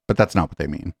 But that's not what they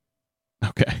mean.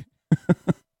 Okay.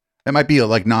 It might be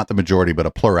like not the majority, but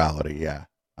a plurality. Yeah.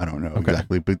 I don't know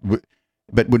exactly.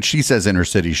 But when she says inner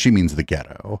city, she means the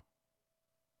ghetto.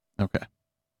 Okay.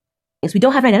 We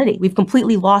don't have an identity. We've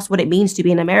completely lost what it means to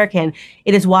be an American.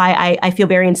 It is why I feel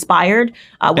very inspired.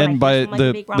 And by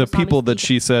the people that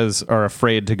she says are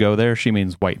afraid to go there, she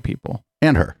means white people.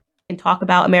 And her. And talk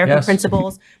about American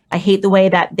principles. I hate the way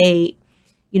that they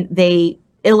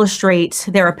illustrate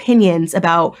their opinions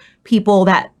about people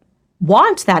that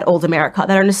want that old America,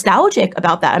 that are nostalgic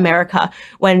about that America.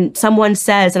 When someone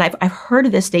says, and I've heard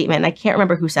of this statement, and I can't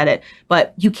remember who said it,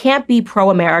 but you can't be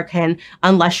pro-American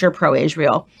unless you're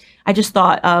pro-Israel. I just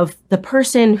thought of the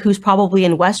person who's probably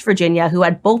in West Virginia who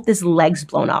had both his legs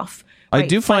blown off. I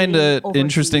do find it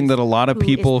interesting that a lot of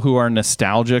people who are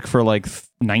nostalgic for like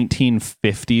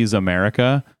 1950s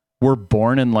America were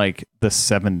born in like the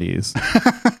 70s.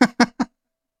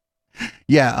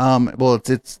 Yeah. Well,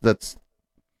 that's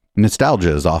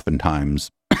nostalgia is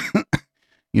oftentimes,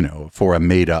 for a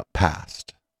made up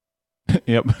past.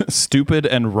 Yep. Stupid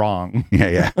and wrong.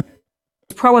 Yeah.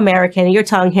 Pro-American, and you're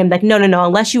telling him that no,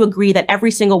 unless you agree that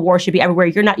every single war should be everywhere,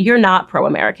 you're not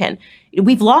pro-American.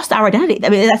 We've lost our identity. I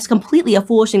mean, that's completely a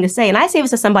foolish thing to say. And I say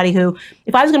this to somebody who,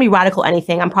 if I was going to be radical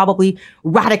anything, I'm probably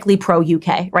radically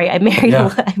pro-UK, right? I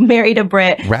married a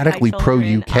Brit. Radically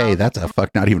pro-UK. That's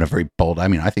not even a very bold. I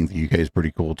mean, I think the UK is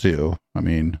pretty cool too. I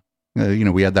mean,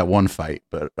 we had that one fight,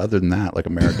 but other than that, like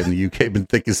America and the UK have been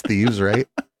thick as thieves, right?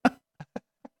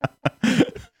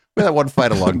 We had that one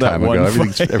fight a long time ago.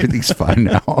 Everything's fine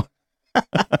now.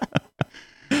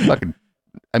 Fucking,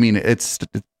 I mean, it's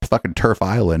fucking Turf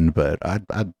Island, but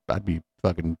I'd be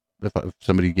fucking, if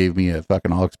somebody gave me a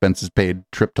fucking all expenses paid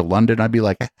trip to London, I'd be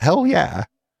like, hell yeah.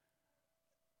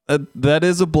 That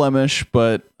is a blemish,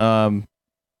 but the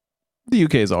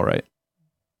UK is all right.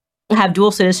 Have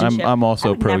dual citizenship. I'm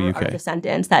also pro-UK.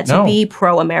 Descendants that to be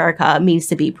pro-America means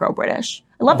to be pro-British.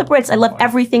 I love the Brits. I love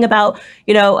everything about,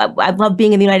 I love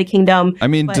being in the United Kingdom. I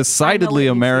mean, decidedly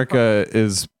America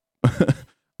is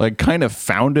like kind of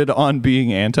founded on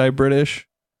being anti-British,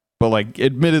 but like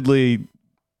admittedly,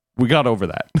 we got over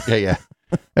that. Yeah.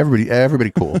 Everybody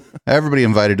cool. Everybody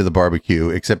invited to the barbecue,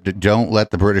 except don't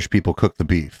let the British people cook the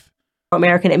beef.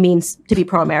 Pro-American, it means to be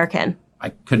pro-American. I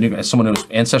couldn't, as someone who's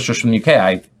ancestors from the UK,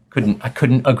 I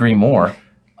couldn't agree more.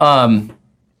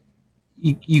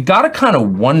 You got to kind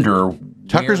of wonder.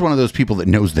 Tucker's one of those people that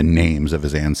knows the names of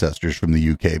his ancestors from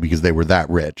the UK because they were that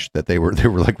rich that they were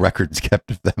like records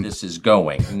kept of them. This is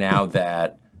going now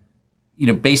that,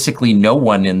 basically no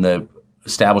one in the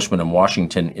establishment in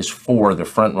Washington is for the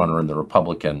front runner in the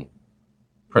Republican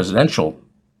presidential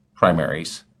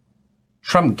primaries.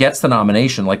 Trump gets the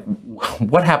nomination. Like,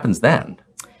 what happens then?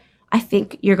 I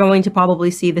think you're going to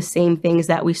probably see the same things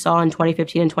that we saw in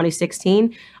 2015 and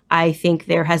 2016. I think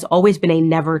there has always been a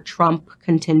never Trump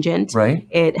contingent. Right.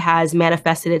 It has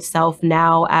manifested itself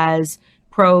now as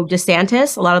pro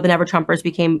DeSantis. A lot of the never Trumpers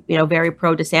became, very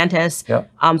pro DeSantis. Yep.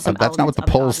 That's not what the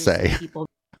polls say. People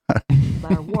that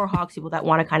are war hawks, people that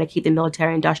want to kind of keep the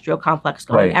military industrial complex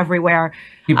going everywhere,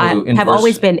 people who have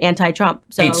always been anti-Trump.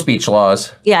 So, hate speech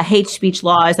laws. Yeah, hate speech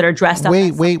laws that are dressed up.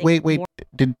 Wait.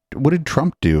 did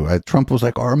Trump do? Trump was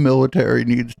like, our military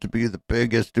needs to be the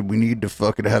biggest, and we need to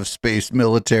fucking have space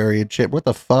military and shit. What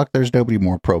the fuck? There's nobody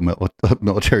more pro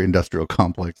military industrial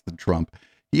complex than Trump.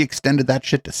 He extended that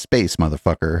shit to space,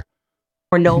 motherfucker.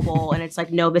 Or noble, and it's like,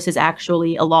 no, this is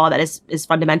actually a law that is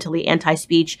fundamentally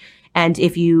anti-speech, and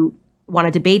if you want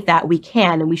to debate that, we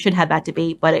can, and we should have that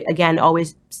debate, but it, again,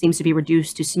 always seems to be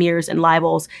reduced to smears and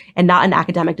libels and not an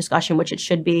academic discussion, which it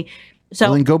should be. So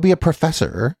well, then go be a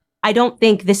professor. I don't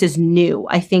think this is new.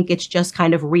 I think it's just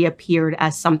kind of reappeared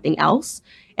as something else,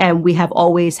 and we have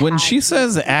always when she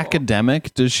says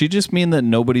academic, does she just mean that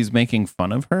nobody's making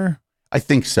fun of her? I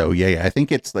think so. Yeah. I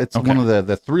think it's okay. One of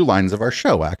the through lines of our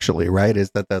show, actually, right?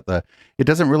 Is that it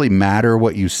doesn't really matter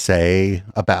what you say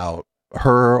about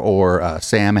her or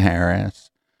Sam Harris.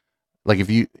 Like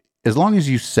as long as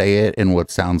you say it in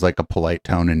what sounds like a polite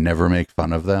tone and never make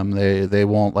fun of them, they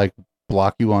won't like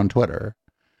block you on Twitter.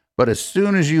 But as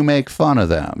soon as you make fun of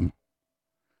them,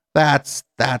 that's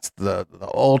the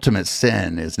ultimate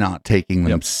sin, is not taking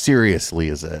them seriously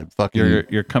as a fucking.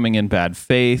 You're coming in bad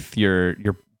faith. You're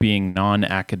being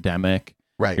non-academic.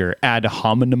 Right. You're ad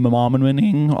hominem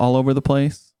all over the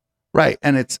place. Right.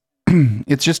 And it's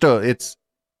just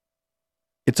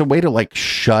it's a way to like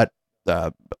shut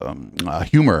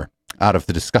humor out of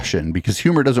the discussion, because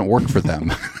humor doesn't work for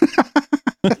them.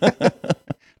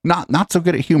 not so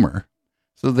good at humor.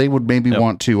 So they would maybe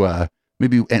want to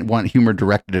want humor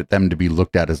directed at them to be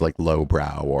looked at as like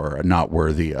lowbrow or not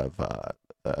worthy of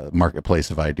the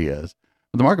marketplace of ideas.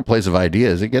 But the marketplace of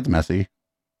ideas, it gets messy.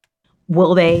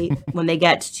 Will they, when they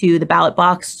get to the ballot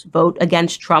box, vote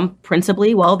against Trump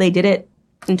principally? Well, they did it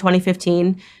in 2015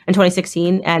 and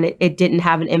 2016, and it didn't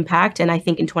have an impact. And I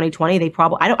think in 2020, they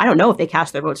probably, I don't know if they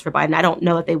cast their votes for Biden. I don't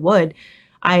know that they would.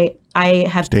 I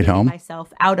have stayed home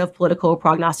myself out of political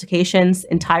prognostications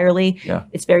entirely. Yeah.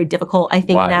 It's very difficult, I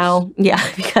think, now. Yeah,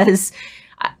 because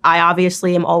I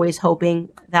obviously am always hoping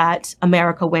that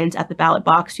America wins at the ballot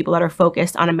box. People that are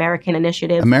focused on American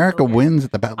initiatives. America wins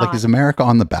at the ballot. Like, is America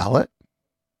on the ballot?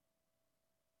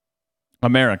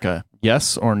 America,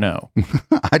 yes or no?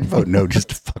 I'd vote no just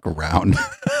to fuck around.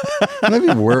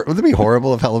 Wouldn't it be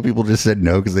horrible if hella people just said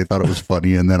no because they thought it was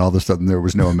funny, and then all of a sudden there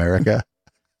was no America?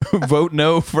 Vote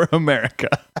no for America.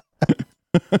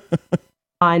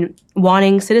 On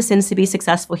wanting citizens to be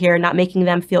successful here, not making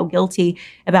them feel guilty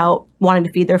about wanting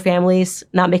to feed their families,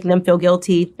 not making them feel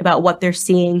guilty about what they're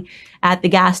seeing at the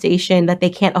gas station that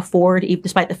they can't afford,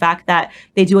 despite the fact that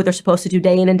they do what they're supposed to do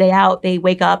day in and day out. They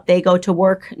wake up, they go to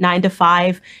work 9 to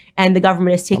 5, and the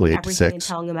government is taking everything and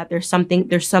telling them that there's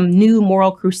some new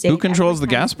moral crusade. Who controls the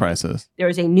gas prices? There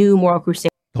is a new moral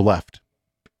crusade. The left.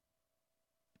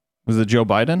 Was it Joe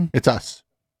Biden? It's us.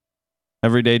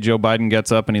 Every day Joe Biden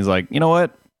gets up and he's like, you know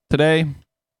what? Today, I'm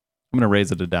going to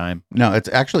raise it a dime. No, it's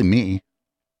actually me,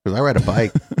 because I ride a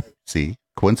bike. See?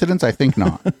 Coincidence? I think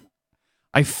not.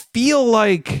 I feel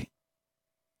like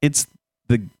it's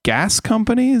the gas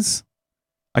companies.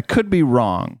 I could be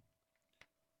wrong.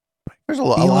 There's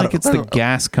I feel like it's the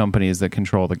gas companies that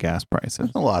control the gas prices.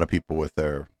 There's a lot of people with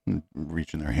their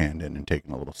reaching their hand in and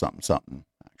taking a little something,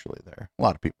 actually there. A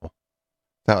lot of people.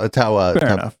 It's how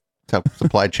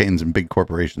supply chains and big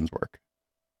corporations work.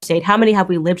 How many have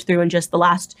we lived through in just the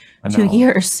last 2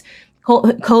 years?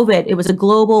 COVID, it was a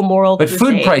global moral crusade. But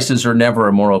food prices are never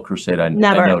a moral crusade, I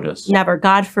notice. Never.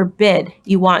 God forbid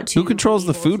you want to. Who controls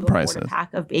the food prices? A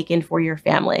pack of bacon for your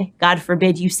family. God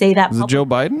forbid you say that. Is it Joe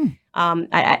Biden?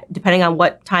 Depending on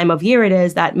what time of year it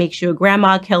is, that makes you a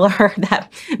grandma killer.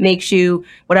 That makes you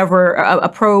whatever, a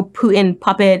pro-Putin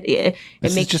puppet.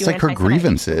 This is just like her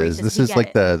grievances. This is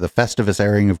like the Festivus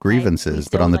airing of grievances.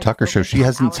 But on the Tucker show, she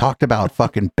hasn't talked about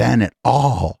fucking Ben at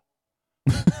all.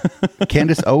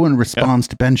 Candace Owen responds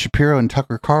to Ben Shapiro and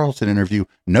Tucker Carlson interview.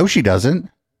 No, she doesn't.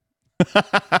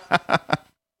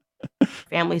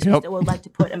 Families who still would like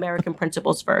to put American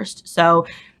principles first. So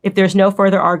if there's no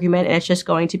further argument and it's just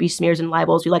going to be smears and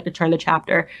libels, we like to turn the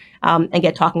chapter and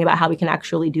get talking about how we can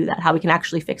actually do that, how we can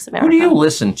actually fix America. Who do you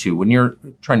listen to when you're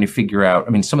trying to figure out?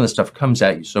 I mean, some of the stuff comes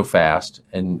at you so fast,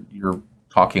 and you're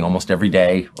talking almost every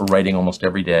day or writing almost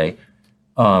every day.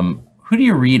 Who do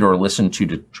you read or listen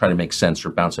to try to make sense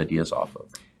or bounce ideas off of?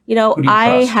 You know,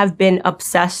 I have been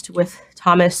obsessed with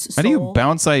Thomas Sowell. How do you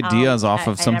bounce ideas off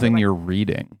of something you're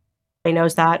reading? He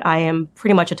knows that I am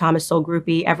pretty much a Thomas Sowell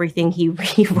groupie. Everything he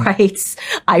writes,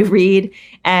 I read.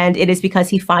 And it is because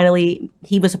he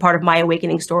was a part of my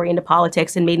awakening story into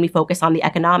politics and made me focus on the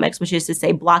economics, which is to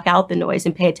say, block out the noise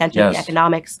and pay attention to the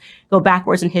economics, go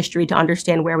backwards in history to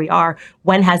understand where we are.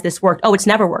 When has this worked? Oh, it's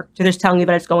never worked. So they're telling you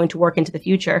that it's going to work into the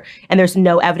future. And there's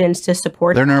no evidence to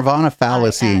support They're Nirvana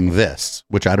fallacying this,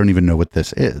 which I don't even know what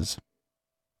this is.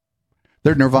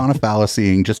 They're nirvana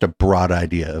fallacying just a broad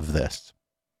idea of this.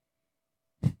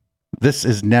 This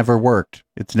has never worked.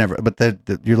 It's never, but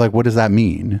you're like, what does that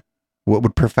mean? What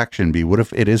would perfection be? What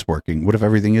if it is working? What if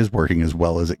everything is working as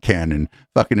well as it can and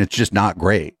fucking it's just not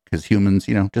great? Because humans,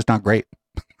 just not great.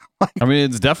 I mean,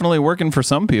 it's definitely working for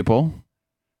some people.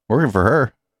 Working for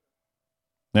her.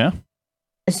 Yeah.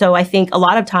 So I think a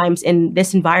lot of times in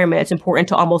this environment, it's important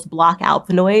to almost block out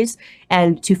the noise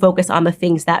and to focus on the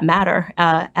things that matter.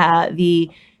 The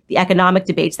economic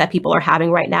debates that people are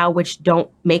having right now, which don't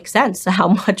make sense. How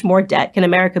much more debt can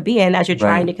America be in as you're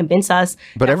trying to convince us?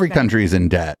 But every country is in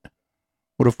debt.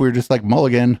 What if we're just like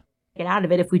Mulligan? Get out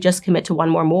of it if we just commit to one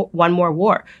more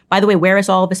war. By the way, where is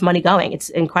all of this money going? It's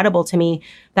incredible to me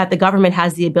that the government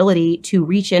has the ability to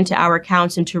reach into our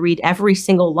accounts and to read every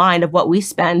single line of what we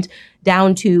spend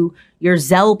down to your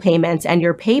Zelle payments and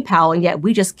your PayPal, and yet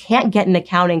we just can't get an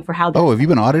accounting for how. Oh, have you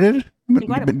been audited?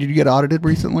 Did you get audited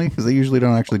recently? Because they usually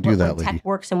don't actually do that. When tech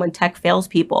works and when tech fails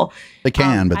people, they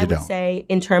can, but they don't. I would say,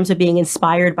 in terms of being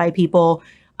inspired by people,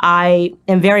 I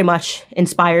am very much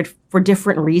inspired for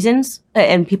different reasons,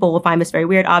 and people will find this very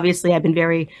weird. Obviously, I've been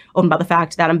very open about the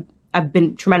fact that I've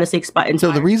been tremendously inspired.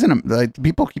 So the reason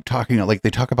people keep talking, like they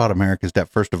talk about America's debt.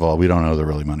 First of all, we don't owe the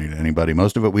really money to anybody.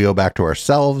 Most of it we owe back to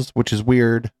ourselves, which is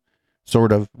weird.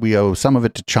 Sort of. We owe some of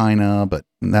it to China, but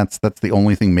that's the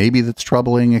only thing maybe that's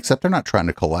troubling, except they're not trying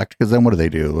to collect, because then what do?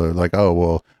 They're like, oh,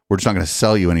 well, we're just not going to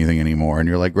sell you anything anymore. And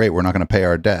you're like, great, we're not going to pay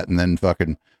our debt. And then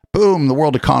fucking boom, the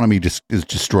world economy just is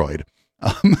destroyed.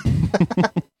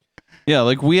 Yeah,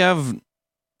 like we have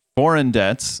foreign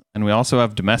debts and we also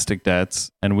have domestic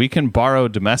debts, and we can borrow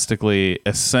domestically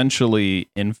essentially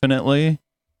infinitely.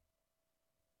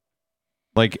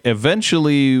 Like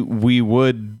eventually we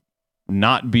would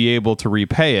not be able to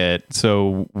repay it,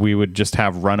 so we would just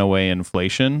have runaway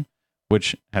inflation,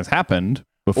 which has happened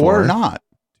before. Or not.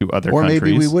 To other or countries.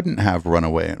 Maybe we wouldn't have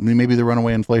runaway. I mean, maybe the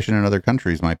runaway inflation in other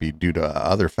countries might be due to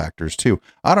other factors too.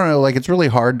 I don't know. Like, it's really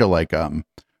hard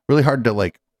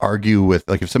to argue with,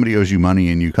 like, if somebody owes you money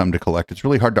and you come to collect, it's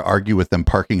really hard to argue with them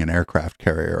parking an aircraft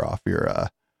carrier off your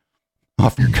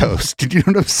coast. Did you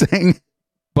know what I'm saying?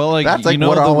 But like, that's like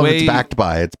what all of it's backed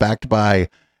by. It's backed by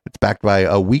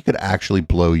we could actually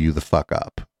blow you the fuck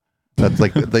up. That's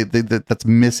like that's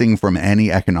missing from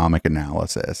any economic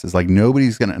analysis. It's like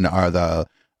nobody's gonna, the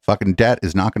fucking debt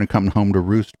is not going to come home to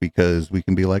roost, because we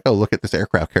can be like, oh, look at this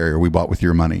aircraft carrier we bought with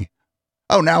your money.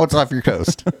 Oh, now it's off your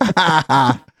coast.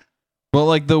 Well,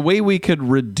 like the way we could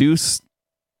reduce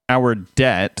our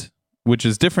debt, which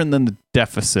is different than the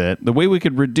deficit, the way we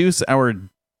could reduce our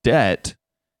debt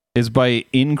is by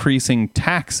increasing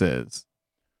taxes.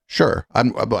 Sure.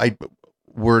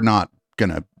 We're not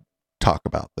going to talk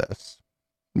about this.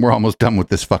 We're almost done with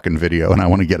this fucking video and I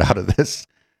want to get out of this.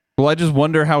 Well, I just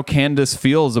wonder how Candace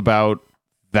feels about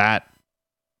that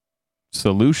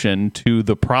solution to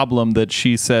the problem that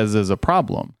she says is a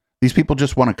problem. These people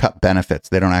just want to cut benefits.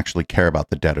 They don't actually care about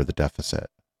the debt or the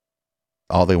deficit.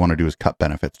 All they want to do is cut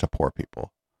benefits to poor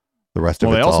people. The rest of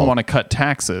it. Well, they also want to cut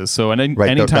taxes. So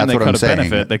anytime they cut a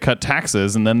benefit, they cut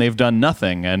taxes, and then they've done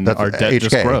nothing, and our debt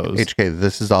just grows. HK,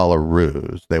 this is all a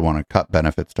ruse. They want to cut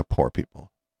benefits to poor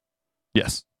people.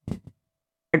 Yes.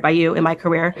 By you in my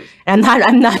career, and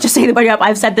I'm not just saying anybody up.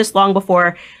 I've said this long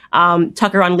before.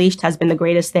 Tucker Unleashed has been the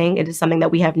greatest thing. It is something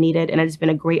that we have needed, and it has been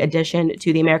a great addition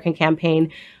to the American campaign.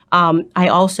 I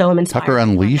also am inspired. Tucker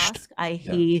Unleashed.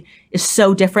 He is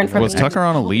so different from. Was Tucker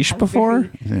on a leash before?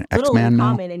 He's an X-Man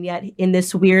now. And yet, in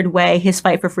this weird way, his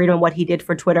fight for freedom and what he did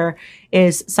for Twitter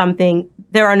is something.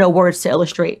 There are no words to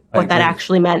illustrate what that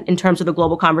actually meant in terms of the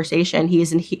global conversation. He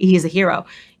is a hero.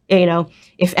 You know,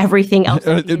 if everything else.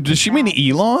 Does she mean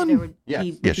Elon? Yeah,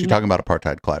 she's talking about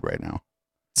apartheid Clyde right now.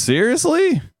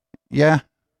 Seriously? Yeah.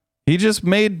 He just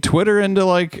made Twitter into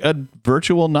like a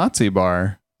virtual Nazi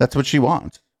bar. That's what she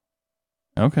wants.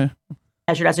 Okay.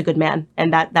 Measured as a good man,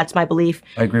 and that's my belief.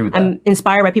 I agree with that. I'm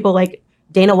inspired by people like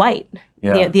Dana White.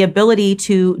 Yeah. The ability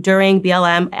to, during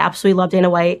BLM, I absolutely love Dana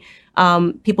White.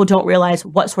 People don't realize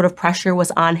what sort of pressure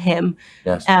was on him,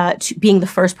 to being the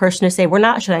first person to say, we're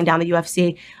not shutting down the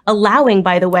UFC, allowing,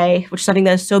 by the way, which is something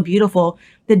that is so beautiful,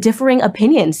 the differing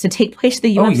opinions to take place at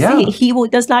the UFC. Oh, yeah. He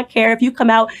does not care if you come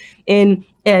out in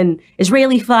an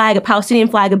Israeli flag, a Palestinian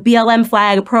flag, a BLM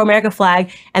flag, a pro-America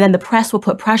flag, and then the press will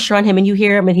put pressure on him and you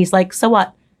hear him and he's like, so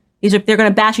what? They're going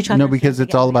to bash each other. No, because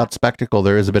it's all about spectacle.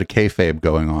 There is a bit of kayfabe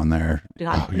going on there.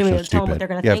 God, Oh, you're so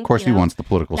stupid. Yeah, of course he wants the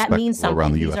political that means spectacle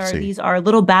around the something. UFC. These are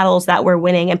little battles that we're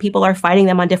winning, and people are fighting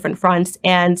them on different fronts.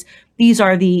 And these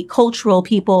are the cultural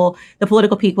people, the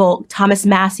political people. Thomas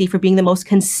Massey for being the most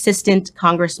consistent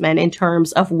congressman in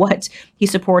terms of what he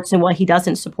supports and what he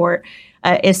doesn't support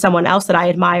is someone else that I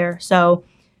admire. So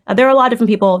there are a lot of different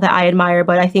people that I admire,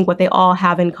 but I think what they all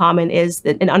have in common is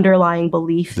an underlying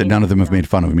belief that none of them have made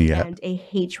fun of me yet. And a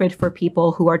hatred for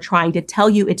people who are trying to tell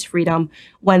you it's freedom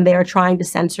when they are trying to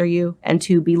censor you and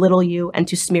to belittle you and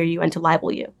to smear you and to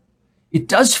libel you. It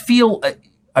does feel,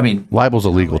 I mean, libel's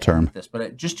a legal term.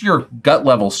 But just your gut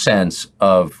level sense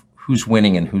of who's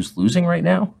winning and who's losing right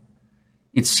now,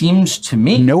 it seems to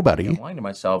me, nobody. I'm lying to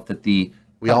myself that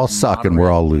we all suck and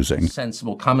we're all losing.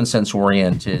 Sensible, common sense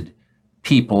oriented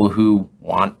people who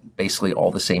want basically all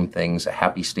the same things, a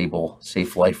happy, stable,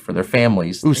 safe life for their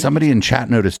families. Ooh, somebody in chat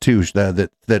noticed too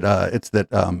that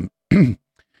the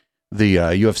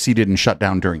UFC didn't shut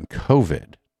down during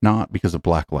COVID, not because of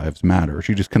Black Lives Matter.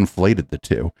 She just conflated the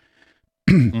two.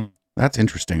 That's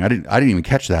interesting. I didn't even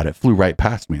catch that. It flew right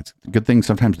past me. It's a good thing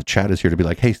sometimes the chat is here to be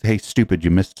like, hey, stupid, you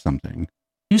missed something.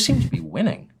 You seem to be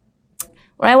winning.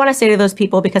 What I want to say to those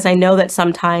people, because I know that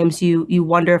sometimes you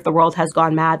wonder if the world has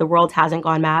gone mad. The world hasn't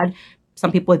gone mad.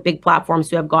 Some people with big platforms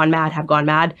who have gone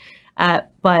mad.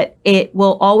 But it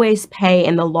will always pay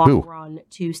in the long run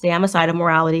to stay on the side of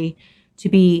morality, to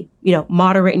be,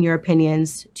 moderate in your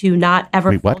opinions, to not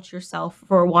ever fault yourself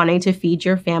for wanting to feed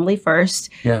your family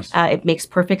first. Yes. It makes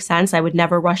perfect sense. I would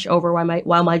never rush over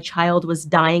while my child was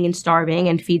dying and starving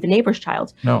and feed the neighbor's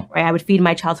child. No. Right? I would feed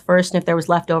my child first, and if there was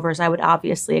leftovers, I would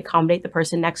obviously accommodate the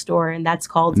person next door, and that's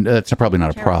called... That's probably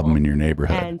not a problem in your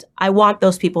neighborhood. And I want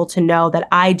those people to know that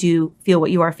I do feel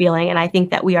what you are feeling, and I think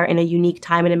that we are in a unique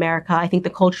time in America. I think the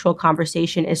cultural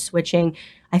conversation is switching.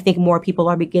 I think more people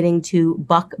are beginning to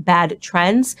buck bad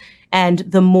trends. And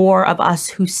the more of us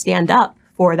who stand up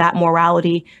for that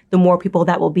morality, the more people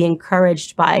that will be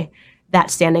encouraged by that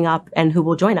standing up and who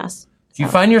will join us. Do you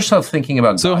find yourself thinking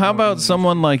about... So how about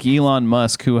someone like Elon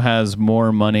Musk who has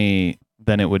more money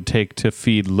than it would take to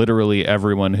feed literally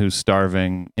everyone who's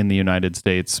starving in the United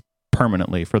States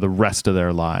permanently for the rest of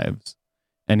their lives?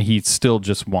 And he still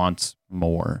just wants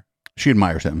more. She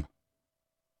admires him.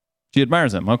 She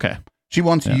admires him. Okay. She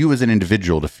wants you as an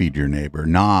individual to feed your neighbor,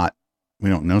 not,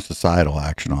 no societal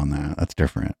action on that. That's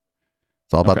different.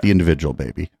 It's all about the individual,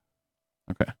 baby.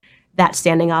 Okay. That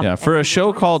standing up. Yeah, for a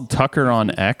show called Tucker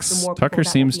on X, Tucker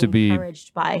seems to be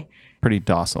by pretty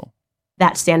docile.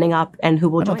 That standing up and who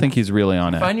will I don't think he's really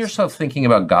on You X. find yourself thinking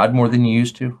about God more than you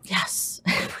used to? Yes,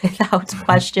 without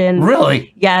question.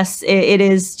 Really? Yes, it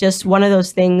is just one of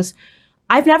those things.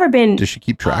 I've never been Does she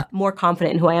keep track? More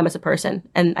confident in who I am as a person.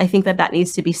 And I think that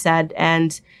needs to be said.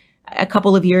 And a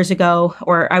couple of years ago,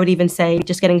 or I would even say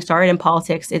just getting started in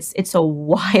politics, it's a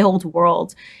wild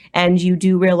world. And you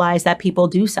do realize that people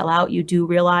do sell out. You do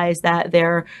realize that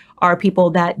there are people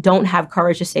that don't have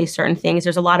courage to say certain things.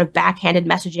 There's a lot of backhanded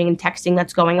messaging and texting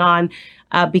that's going on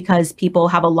because people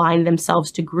have aligned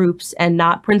themselves to groups and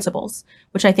not principles,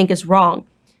 which I think is wrong.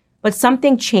 But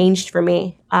something changed for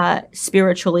me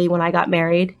spiritually when I got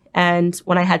married and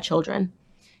when I had children.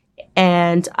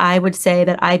 And I would say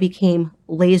that I became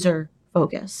laser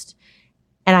focused.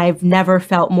 And I've never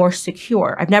felt more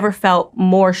secure. I've never felt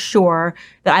more sure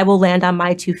that I will land on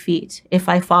my 2 feet if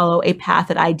I follow a path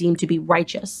that I deem to be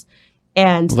righteous.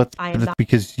 And that's I am not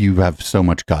because you have so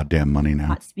much goddamn money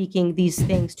now. speaking these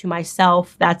things to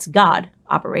myself. That's God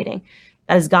operating.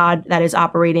 That is God that is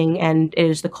operating, and it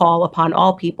is the call upon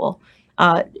all people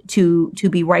to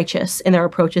be righteous in their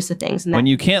approaches to things. And when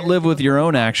you can't live with your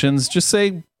own actions, just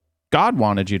say God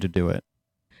wanted you to do it.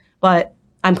 But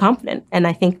I'm confident, and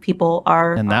I think people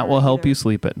are... And that will help you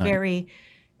sleep at night. Very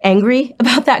angry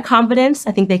about that confidence.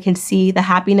 I think they can see the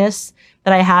happiness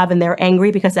that I have, and they're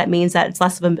angry because that means that it's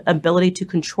less of an ability to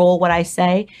control what I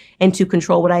say and to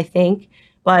control what I think.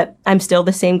 But I'm still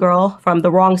the same girl from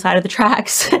the wrong side of the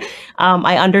tracks.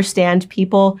 I understand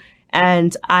people,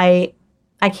 and I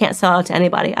can't sell out to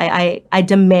anybody. I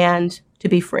demand to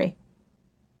be free.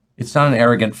 It's not an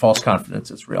arrogant, false confidence.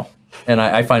 It's real. And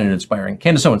I find it inspiring.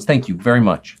 Candace Owens, thank you very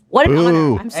much. What an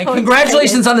honor. I'm so and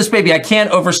congratulations on this baby. I can't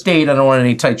overstate. I don't want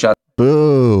any tight shots.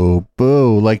 Boo,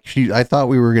 boo. Like I thought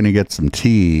we were going to get some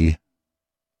tea.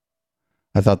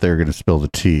 I thought they were going to spill the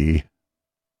tea.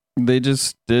 They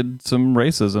just did some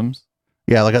racisms.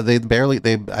 Yeah, like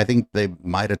I think they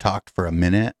might have talked for a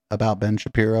minute about Ben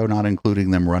Shapiro, not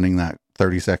including them running that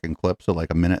 30-second clip. So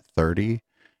like a minute 30.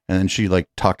 And then she like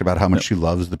talked about how much she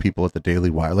loves the people at the Daily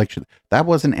Wire. Like that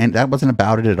wasn't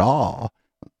about it at all.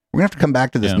 We're gonna have to come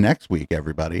back to this Yeah. next week,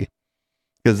 everybody,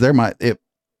 because there might be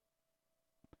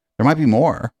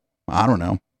more. I don't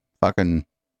know,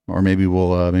 or maybe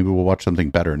we'll watch something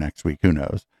better next week. Who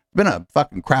knows? It's been a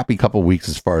fucking crappy couple weeks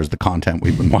as far as the content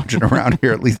we've been watching around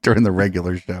here, at least during the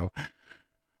regular show.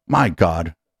 My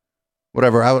God,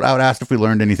 whatever. I would ask if we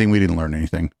learned anything. We didn't learn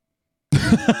anything.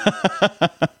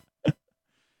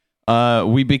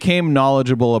 We became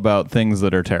knowledgeable about things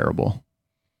that are terrible.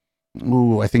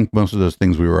 Ooh, I think most of those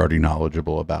things we were already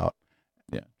knowledgeable about.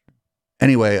 Yeah.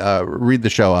 Anyway, read the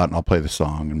show out and I'll play the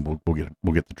song and we'll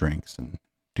get the drinks and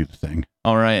do the thing.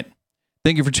 All right.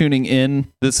 Thank you for tuning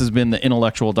in. This has been the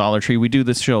Intellectual Dollar Tree. We do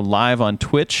this show live on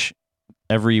Twitch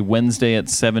every Wednesday at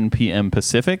 7 p.m.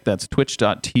 Pacific. That's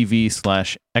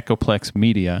twitch.tv/Echoplex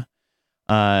Media.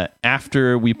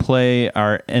 After we play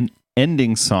our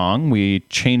ending song, we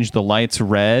change the lights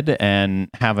red and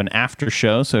have an after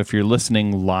show. So if you're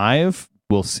listening live,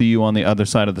 we'll see you on the other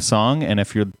side of the song. And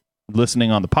if you're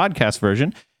listening on the podcast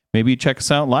version, maybe check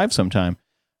us out live sometime.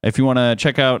 If you want to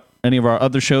check out any of our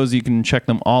other shows, you can check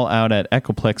them all out at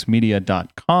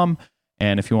echoplexmedia.com.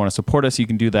 And if you want to support us, you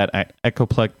can do that at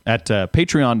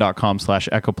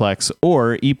patreon.com/echoplex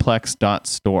or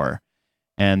eplex.store.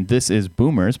 And this is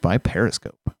Boomers by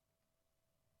Periscope.